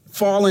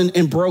fallen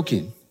and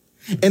broken.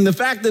 And the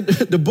fact that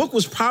the book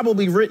was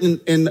probably written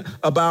in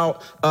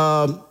about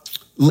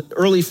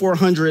early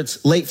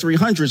 400s, late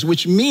 300s,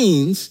 which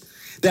means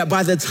that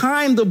by the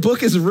time the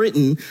book is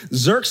written,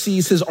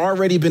 Xerxes has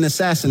already been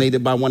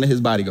assassinated by one of his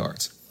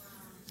bodyguards.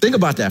 Think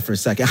about that for a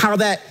second, how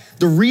that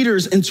the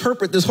readers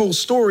interpret this whole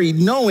story,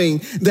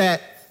 knowing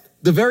that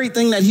the very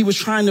thing that he was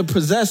trying to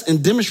possess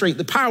and demonstrate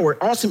the power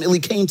ultimately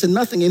came to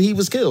nothing, and he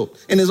was killed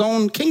in his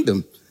own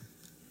kingdom.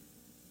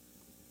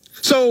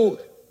 So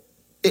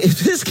if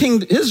his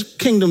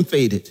kingdom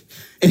faded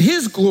and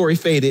his glory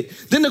faded,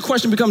 then the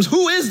question becomes,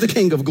 who is the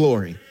King of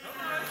glory?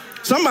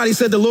 Somebody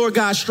said the Lord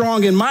God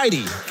strong and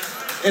mighty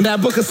in that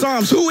book of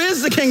Psalms. Who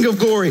is the King of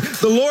glory?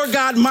 The Lord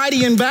God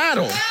mighty in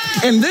battle.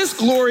 And this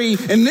glory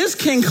and this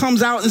king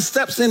comes out and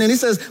steps in and he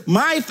says,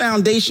 my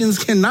foundations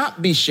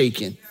cannot be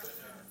shaken.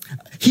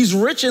 He's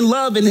rich in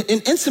love and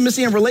in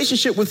intimacy and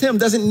relationship with him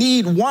doesn't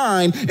need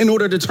wine in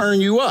order to turn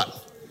you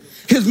up.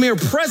 His mere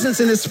presence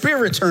in his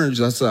spirit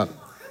turns us up.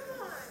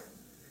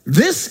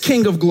 This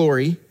King of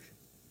glory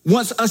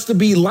wants us to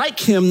be like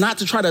him, not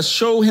to try to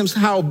show him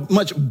how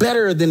much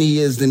better than he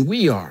is than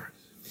we are.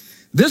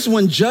 This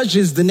one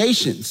judges the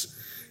nations.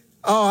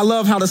 Oh, I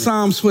love how the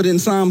Psalms put in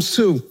Psalms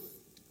 2.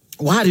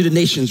 Why do the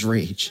nations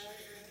rage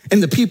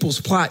and the peoples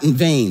plot in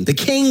vain? The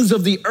kings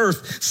of the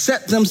earth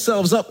set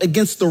themselves up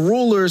against the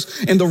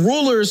rulers, and the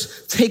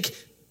rulers take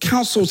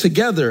counsel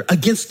together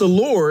against the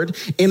Lord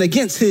and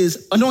against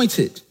his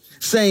anointed,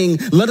 saying,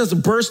 let us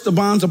burst the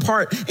bonds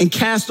apart and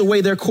cast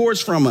away their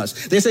cords from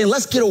us. They're saying,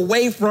 let's get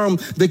away from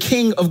the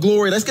King of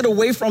glory. Let's get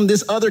away from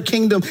this other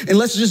kingdom and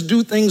let's just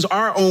do things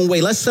our own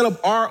way. Let's set up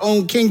our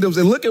own kingdoms.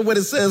 And look at what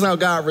it says, how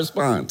God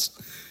responds.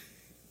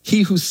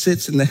 He who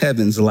sits in the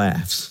heavens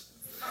laughs.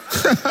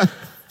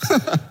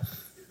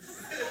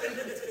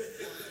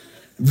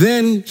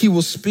 Then he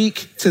will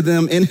speak to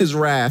them in his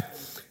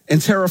wrath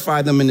and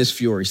terrify them in his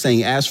fury,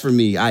 saying, as for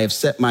me, I have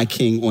set my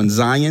king on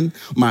Zion,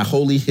 my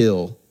holy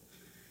hill.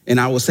 And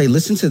I will say,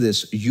 listen to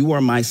this, you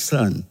are my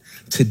son.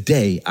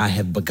 Today I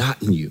have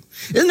begotten you.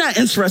 Isn't that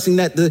interesting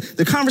that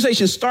the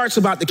conversation starts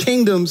about the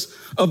kingdoms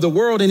of the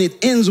world and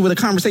it ends with a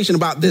conversation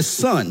about this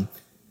son?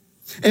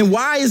 And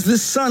why is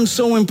this son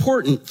so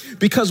important?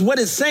 Because what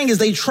it's saying is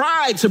they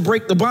tried to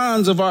break the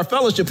bonds of our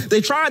fellowship.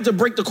 They tried to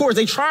break the cords.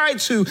 They tried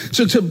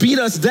to beat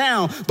us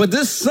down. But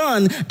this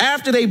son,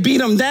 after they beat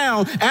him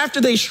down,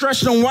 after they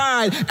stretched him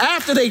wide,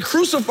 after they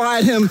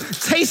crucified him,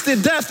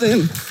 tasted death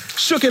and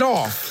shook it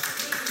off.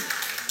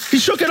 He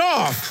shook it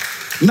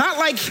off. Not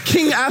like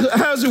King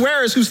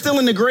Ahasuerus, who's still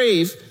in the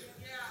grave,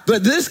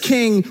 but this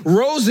king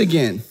rose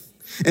again.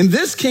 And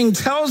this king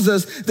tells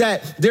us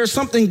that there's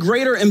something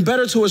greater and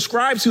better to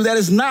ascribe to that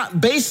is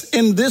not based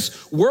in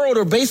this world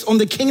or based on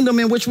the kingdom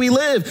in which we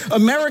live.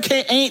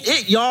 America ain't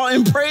it, y'all,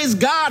 and praise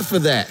God for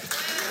that.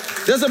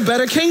 There's a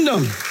better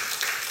kingdom.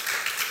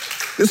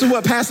 This is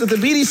what Pastor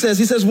Thabiti says.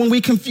 He says, when we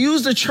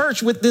confuse the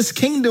church with this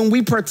kingdom,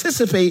 we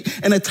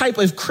participate in a type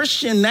of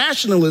Christian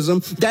nationalism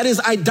that is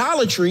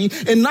idolatry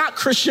and not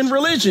Christian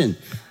religion.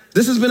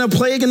 This has been a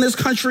plague in this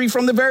country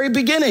from the very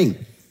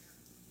beginning.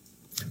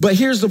 But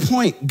here's the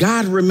point.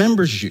 God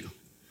remembers you.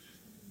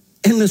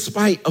 In the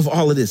spite of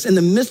all of this, in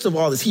the midst of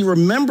all this, he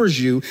remembers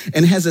you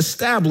and has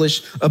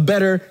established a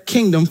better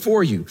kingdom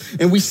for you.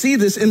 And we see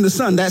this in the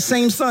Son, that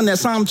same Son that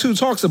Psalm 2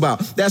 talks about.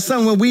 That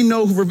Son, when we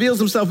know who reveals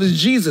himself as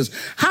Jesus.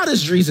 How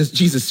does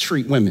Jesus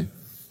treat women?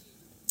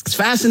 It's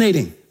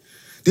fascinating.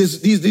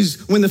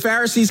 When the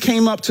Pharisees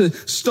came up to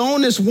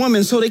stone this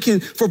woman so they can,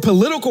 for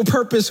political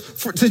purpose,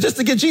 just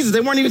to get Jesus, they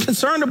weren't even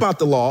concerned about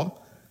the law.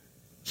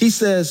 He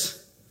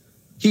says,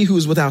 he who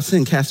is without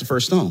sin cast the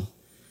first stone.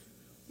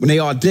 When they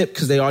all dipped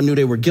because they all knew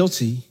they were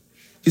guilty,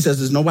 he says,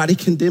 does nobody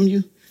condemn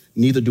you?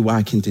 Neither do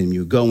I condemn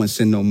you. Go and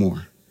sin no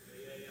more.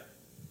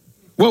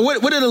 Well,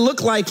 what did it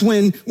look like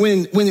when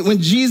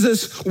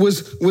Jesus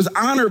was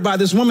honored by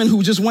this woman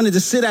who just wanted to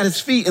sit at his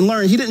feet and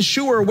learn? He didn't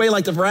shoo her away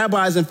like the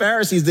rabbis and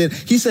Pharisees did.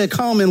 He said,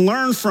 come and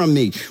learn from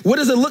me. What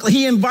does it look like?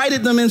 He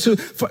invited them into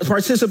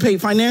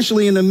participate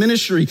financially in the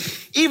ministry.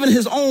 Even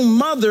his own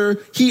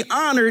mother, he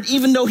honored,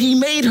 even though he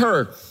made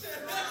her.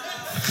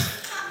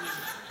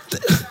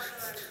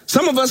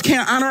 Some of us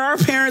can't honor our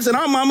parents and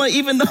our mama,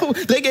 even though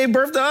they gave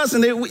birth to us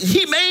and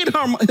he made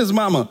his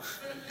mama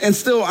and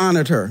still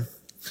honored her.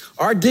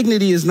 Our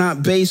dignity is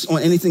not based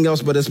on anything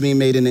else but us being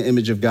made in the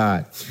image of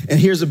God. And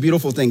here's the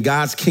beautiful thing.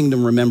 God's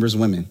kingdom remembers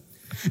women.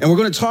 And we're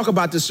going to talk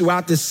about this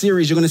throughout this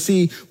series. You're going to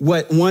see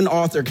what one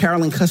author,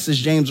 Carolyn Custis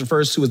James,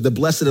 refers to as the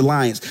blessed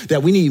alliance,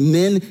 that we need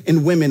men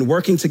and women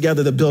working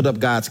together to build up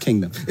God's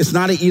kingdom. It's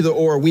not an either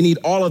or. We need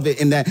all of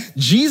it in that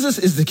Jesus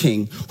is the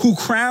king who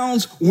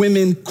crowns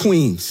women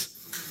queens.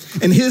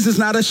 And his is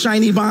not a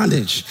shiny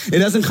bondage. It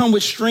doesn't come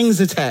with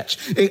strings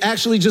attached. It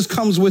actually just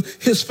comes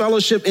with his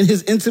fellowship and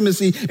his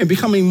intimacy and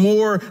becoming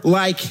more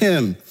like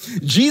him.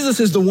 Jesus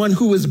is the one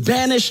who is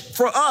banished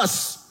for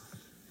us.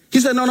 He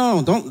said,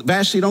 no, don't,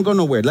 Vashti, don't go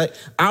nowhere.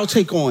 I'll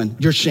take on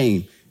your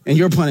shame and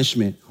your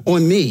punishment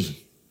on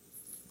me.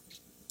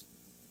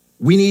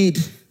 We need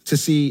to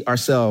see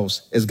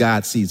ourselves as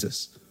God sees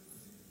us.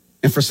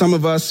 And for some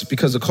of us,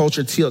 because the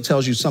culture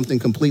tells you something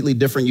completely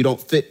different, you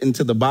don't fit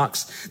into the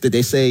box that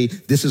they say,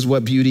 this is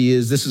what beauty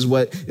is, this is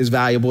what is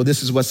valuable,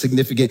 this is what's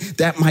significant.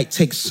 That might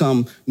take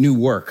some new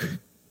work.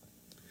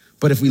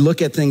 But if we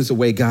look at things the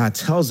way God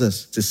tells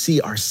us to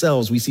see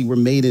ourselves, we see we're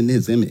made in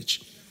his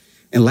image.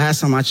 And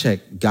last time I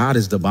checked, God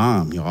is the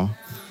bomb, y'all.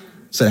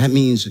 So that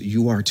means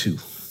you are too.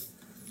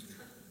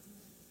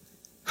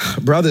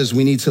 Brothers,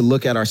 we need to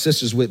look at our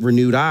sisters with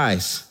renewed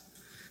eyes.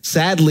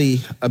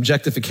 Sadly,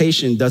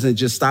 objectification doesn't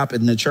just stop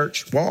in the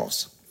church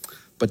walls,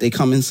 but they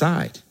come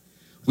inside.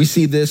 We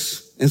see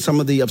this in some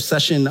of the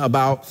obsession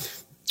about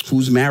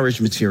who's marriage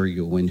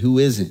material and who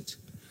isn't.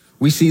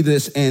 We see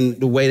this in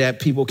the way that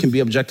people can be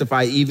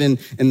objectified even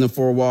in the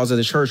four walls of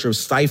the church or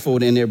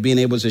stifled in their being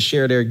able to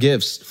share their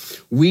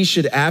gifts. We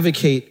should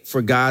advocate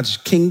for God's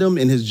kingdom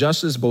and his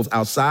justice both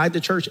outside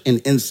the church and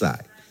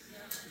inside.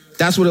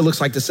 That's what it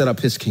looks like to set up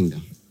his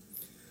kingdom.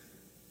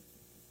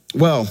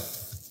 Well,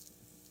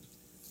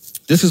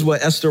 this is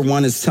what Esther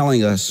 1 is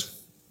telling us,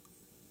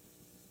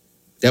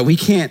 that we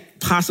can't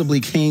possibly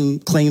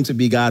claim to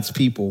be God's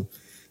people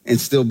and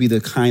still be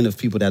the kind of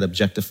people that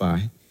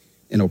objectify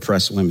and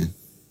oppress women.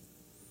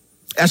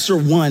 Esther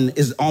 1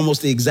 is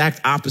almost the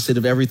exact opposite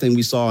of everything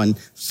we saw in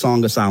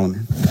Song of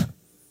Solomon.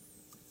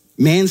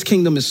 Man's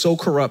kingdom is so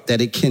corrupt that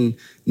it can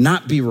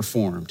not be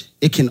reformed.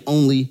 It can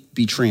only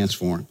be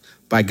transformed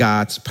by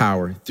God's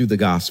power through the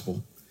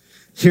gospel.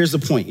 Here's the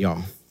point,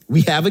 y'all.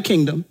 We have a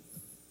kingdom.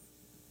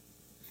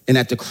 And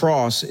at the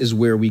cross is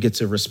where we get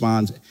to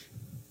respond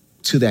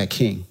to that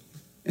king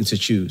and to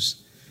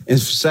choose. In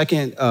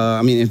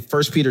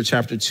 1 Peter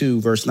chapter 2,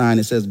 verse 9,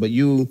 it says, but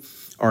you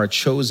are a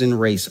chosen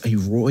race, a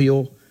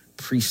royal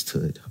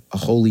priesthood, a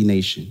holy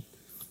nation.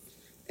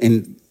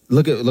 And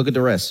look at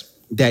the rest,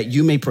 that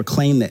you may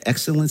proclaim the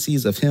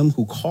excellencies of him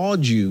who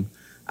called you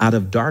out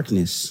of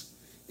darkness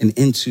and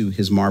into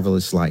his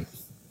marvelous light.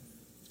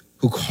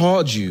 Who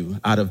called you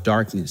out of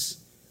darkness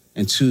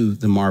and to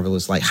the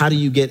marvelous light. How do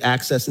you get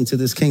access into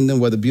this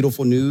kingdom? Well, the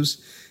beautiful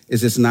news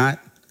is it's not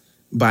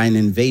by an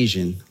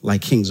invasion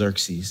like King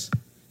Xerxes.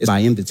 It's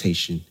by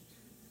invitation.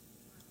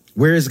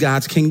 Where is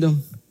God's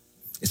kingdom?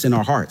 It's in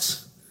our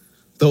hearts.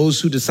 Those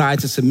who decide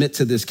to submit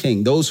to this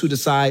king, those who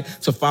decide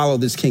to follow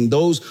this king,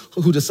 those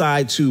who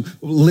decide to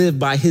live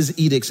by his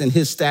edicts and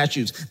his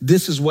statutes.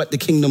 This is what the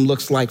kingdom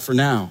looks like for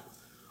now.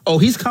 Oh,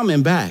 he's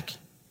coming back.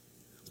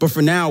 But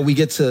for now, we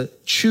get to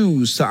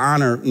choose to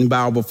honor and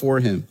bow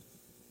before him.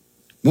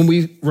 When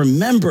we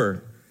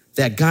remember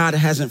that God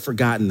hasn't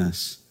forgotten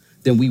us,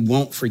 then we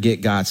won't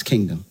forget God's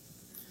kingdom.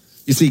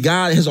 You see,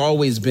 God has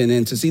always been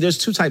there's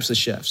two types of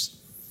chefs.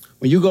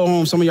 When you go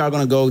home, some of y'all are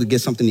gonna go to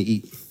get something to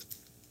eat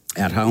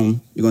at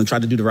home. You're gonna try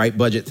to do the right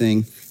budget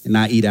thing and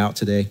not eat out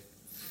today.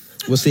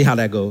 We'll see how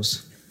that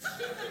goes.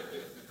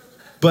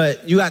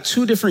 But you got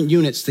two different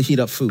units to heat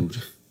up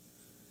food.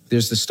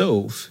 There's the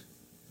stove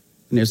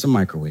and there's the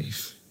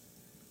microwave.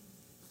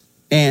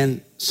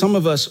 And some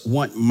of us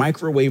want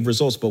microwave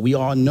results, but we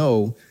all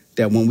know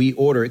that when we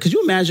order it, could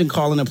you imagine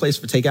calling a place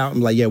for takeout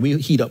and be like, yeah,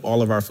 we heat up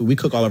all of our food. We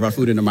cook all of our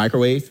food in the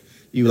microwave.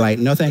 You're like,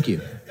 no, thank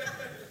you.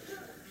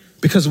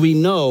 Because we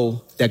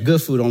know that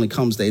good food only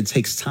comes that it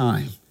takes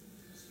time.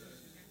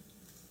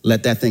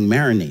 Let that thing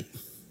marinate.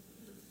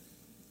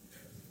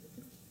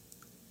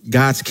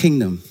 God's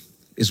kingdom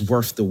is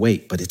worth the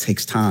wait, but it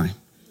takes time.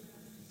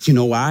 You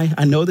know why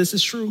I know this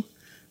is true?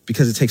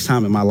 Because it takes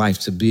time in my life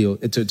to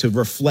build, to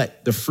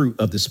reflect the fruit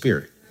of the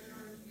Spirit.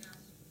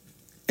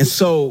 And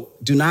so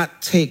do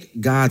not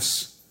take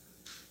God's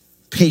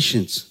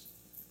patience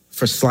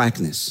for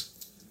slackness.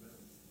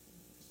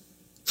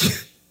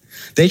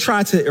 They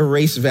tried to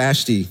erase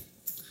Vashti,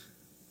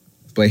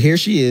 but here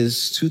she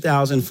is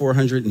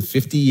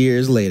 2,450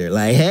 years later.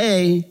 Like,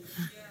 hey,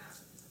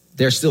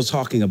 they're still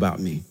talking about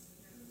me.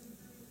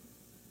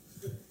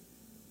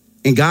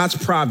 In God's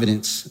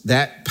providence,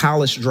 that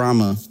palace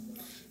drama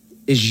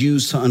is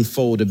used to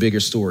unfold a bigger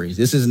story.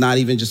 This is not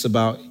even just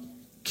about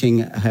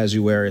King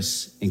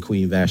Ahasuerus and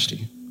Queen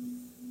Vashti.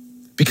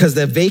 Because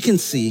the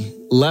vacancy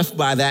left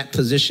by that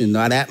position,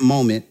 by that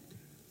moment,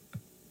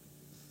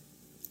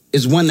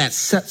 is one that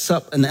sets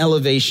up an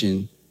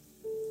elevation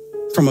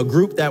from a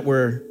group that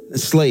were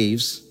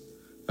slaves,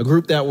 a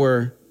group that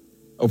were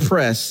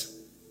oppressed,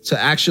 to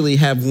actually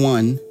have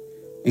one,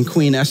 and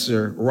Queen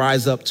Esther,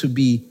 rise up to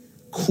be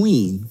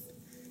queen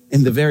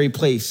in the very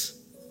place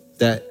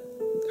that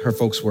her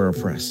folks were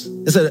oppressed.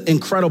 It's an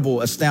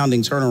incredible,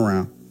 astounding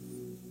turnaround.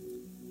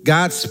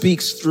 God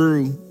speaks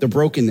through the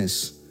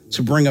brokenness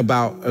to bring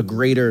about a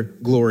greater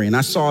glory. And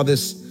I saw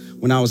this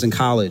when I was in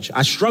college.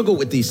 I struggled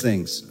with these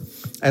things.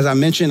 As I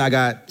mentioned, I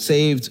got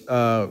saved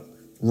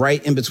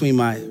right in between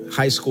my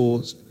high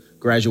school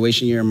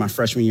graduation year and my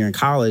freshman year in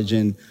college.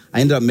 And I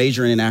ended up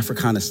majoring in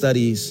Africana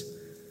studies.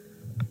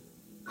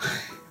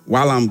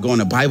 While I'm going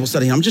to Bible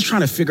study, I'm just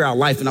trying to figure out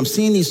life. And I'm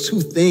seeing these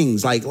two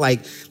things, like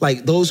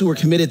those who were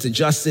committed to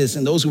justice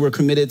and those who were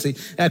committed to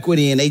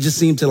equity. And they just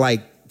seemed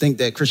to think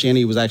that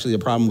Christianity was actually a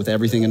problem with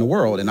everything in the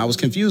world. And I was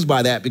confused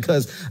by that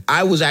because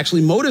I was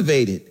actually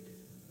motivated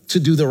to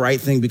do the right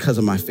thing because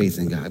of my faith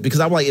in God. Because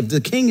I'm like, if the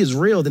king is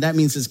real, then that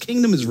means his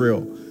kingdom is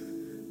real.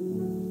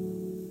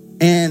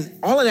 And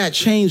all of that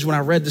changed when I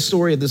read the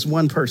story of this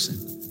one person.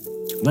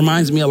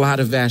 Reminds me a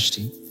lot of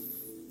Vashti.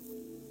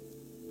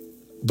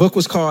 Book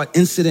was called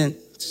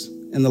Incidents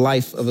in the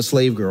Life of a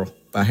Slave Girl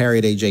by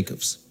Harriet A.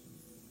 Jacobs.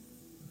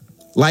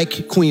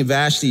 Like Queen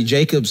Vashti,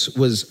 Jacobs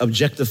was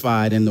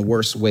objectified in the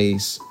worst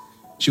ways.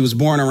 She was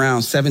born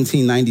around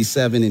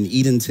 1797 in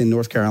Edenton,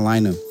 North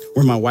Carolina,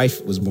 where my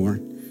wife was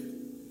born.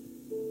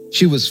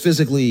 She was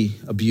physically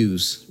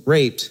abused,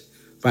 raped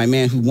by a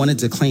man who wanted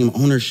to claim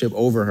ownership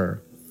over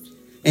her.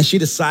 And she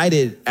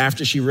decided,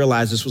 after she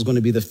realized this was going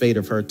to be the fate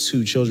of her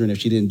two children if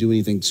she didn't do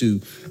anything, to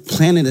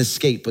plan an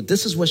escape. But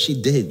this is what she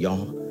did,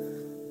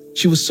 y'all.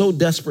 She was so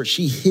desperate,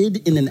 she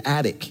hid in an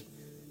attic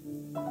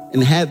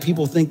and had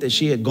people think that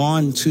she had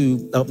gone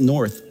to up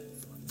north.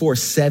 For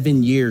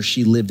 7 years,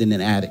 she lived in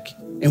an attic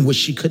in which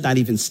she could not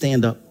even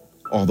stand up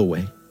all the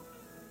way,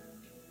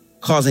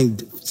 causing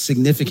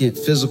significant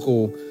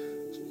physical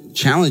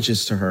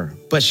challenges to her.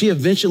 But she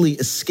eventually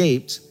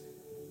escaped,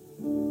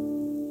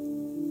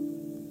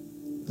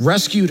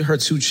 rescued her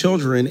two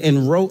children,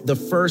 and wrote the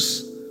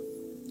first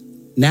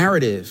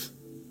narrative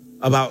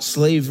about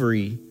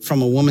slavery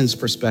from a woman's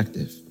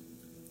perspective.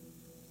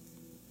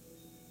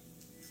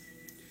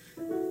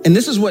 And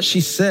this is what she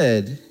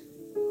said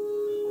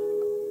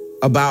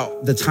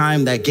about the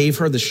time that gave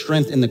her the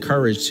strength and the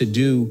courage to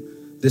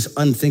do this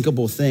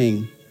unthinkable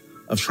thing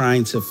of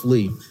trying to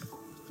flee.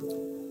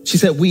 She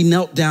said, "We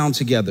knelt down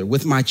together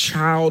with my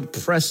child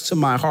pressed to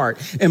my heart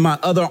and my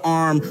other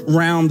arm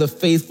round the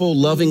faithful,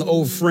 loving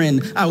old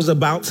friend I was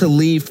about to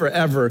leave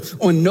forever.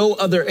 On no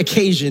other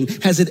occasion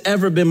has it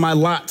ever been my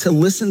lot to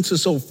listen to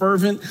so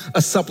fervent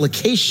a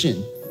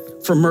supplication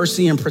for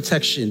mercy and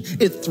protection.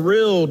 It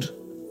thrilled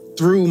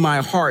through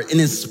my heart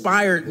and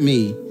inspired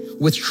me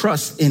with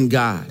trust in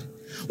God."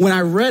 When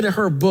I read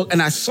her book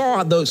and I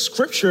saw the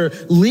scripture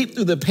leap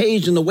through the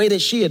page in the way that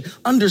she had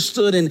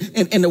understood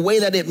and the way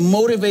that it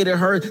motivated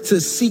her to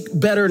seek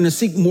better and to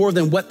seek more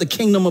than what the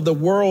kingdom of the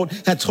world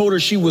had told her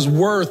she was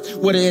worth,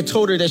 what it had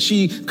told her that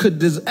she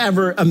could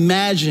ever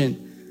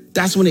imagine,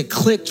 that's when it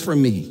clicked for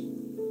me.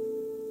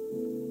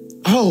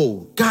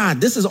 Oh, God,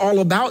 this is all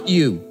about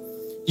you.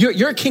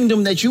 Your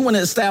kingdom that you want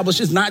to establish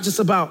is not just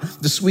about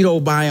the sweet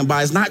old by and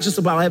by. It's not just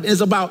about heaven.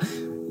 It's about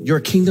your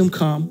kingdom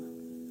come,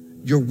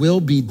 your will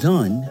be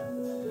done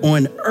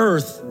on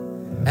earth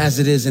as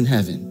it is in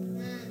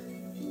heaven.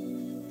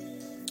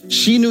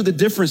 She knew the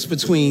difference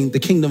between the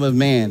kingdom of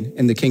man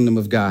and the kingdom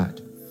of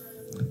God.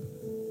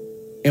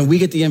 And we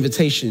get the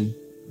invitation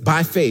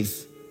by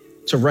faith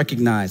to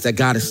recognize that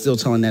God is still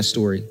telling that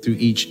story through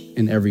each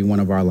and every one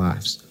of our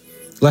lives.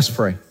 Let's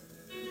pray.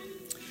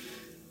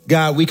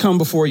 God, we come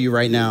before you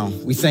right now.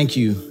 We thank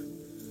you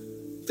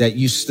that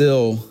you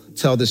still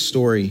tell this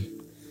story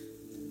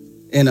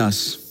in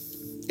us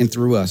and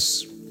through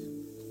us.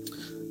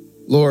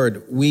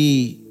 Lord,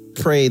 we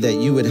pray that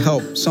you would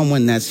help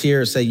someone that's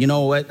here say, you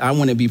know what? I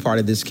want to be part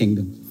of this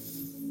kingdom.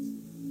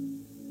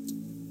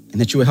 And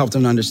that you would help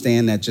them to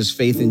understand that just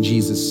faith in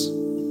Jesus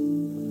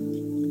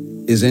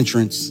is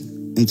entrance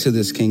into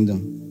this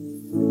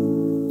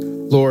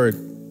kingdom. Lord,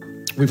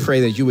 we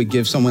pray that you would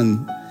give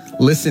someone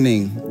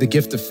listening the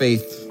gift of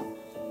faith.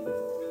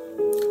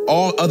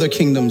 All other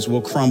kingdoms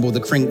will crumble,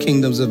 the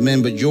kingdoms of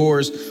men, but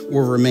yours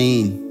will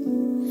remain.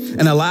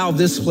 And allow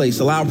this place,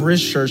 allow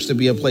Bridge Church to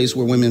be a place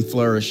where women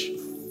flourish.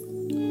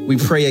 We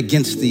pray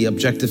against the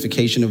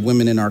objectification of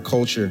women in our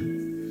culture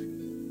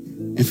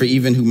and for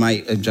even who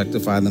might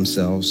objectify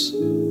themselves.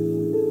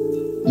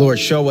 Lord,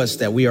 show us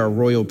that we are a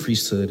royal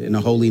priesthood and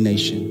a holy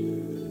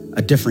nation,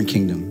 a different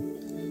kingdom,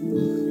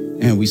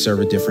 and we serve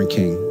a different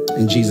king.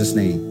 In Jesus'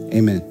 name,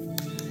 amen.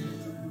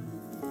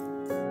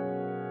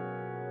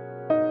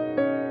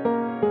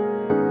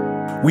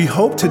 We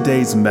hope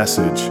today's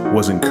message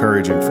was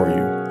encouraging for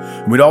you.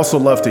 We'd also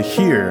love to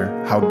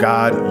hear how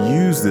God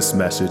used this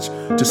message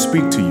to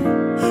speak to you.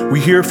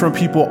 We hear from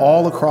people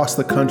all across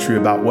the country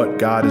about what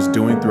God is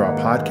doing through our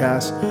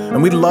podcast,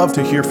 and we'd love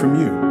to hear from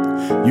you.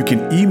 You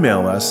can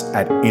email us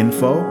at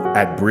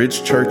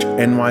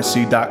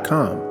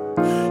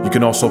info@bridgechurchnyc.com. You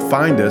can also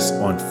find us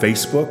on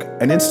Facebook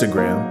and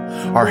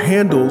Instagram. Our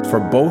handle for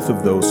both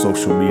of those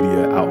social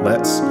media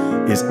outlets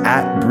is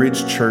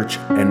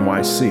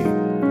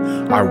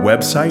 @bridgechurchnyc. Our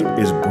website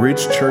is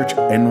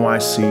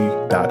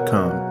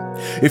bridgechurchnyc.com.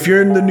 If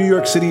you're in the New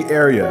York City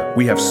area,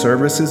 we have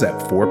services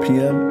at 4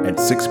 p.m. and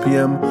 6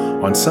 p.m.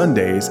 on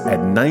Sundays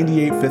at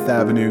 98 Fifth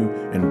Avenue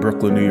in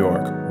Brooklyn, New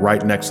York,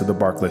 right next to the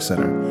Barclays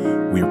Center.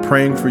 We are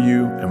praying for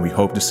you, and we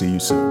hope to see you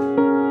soon.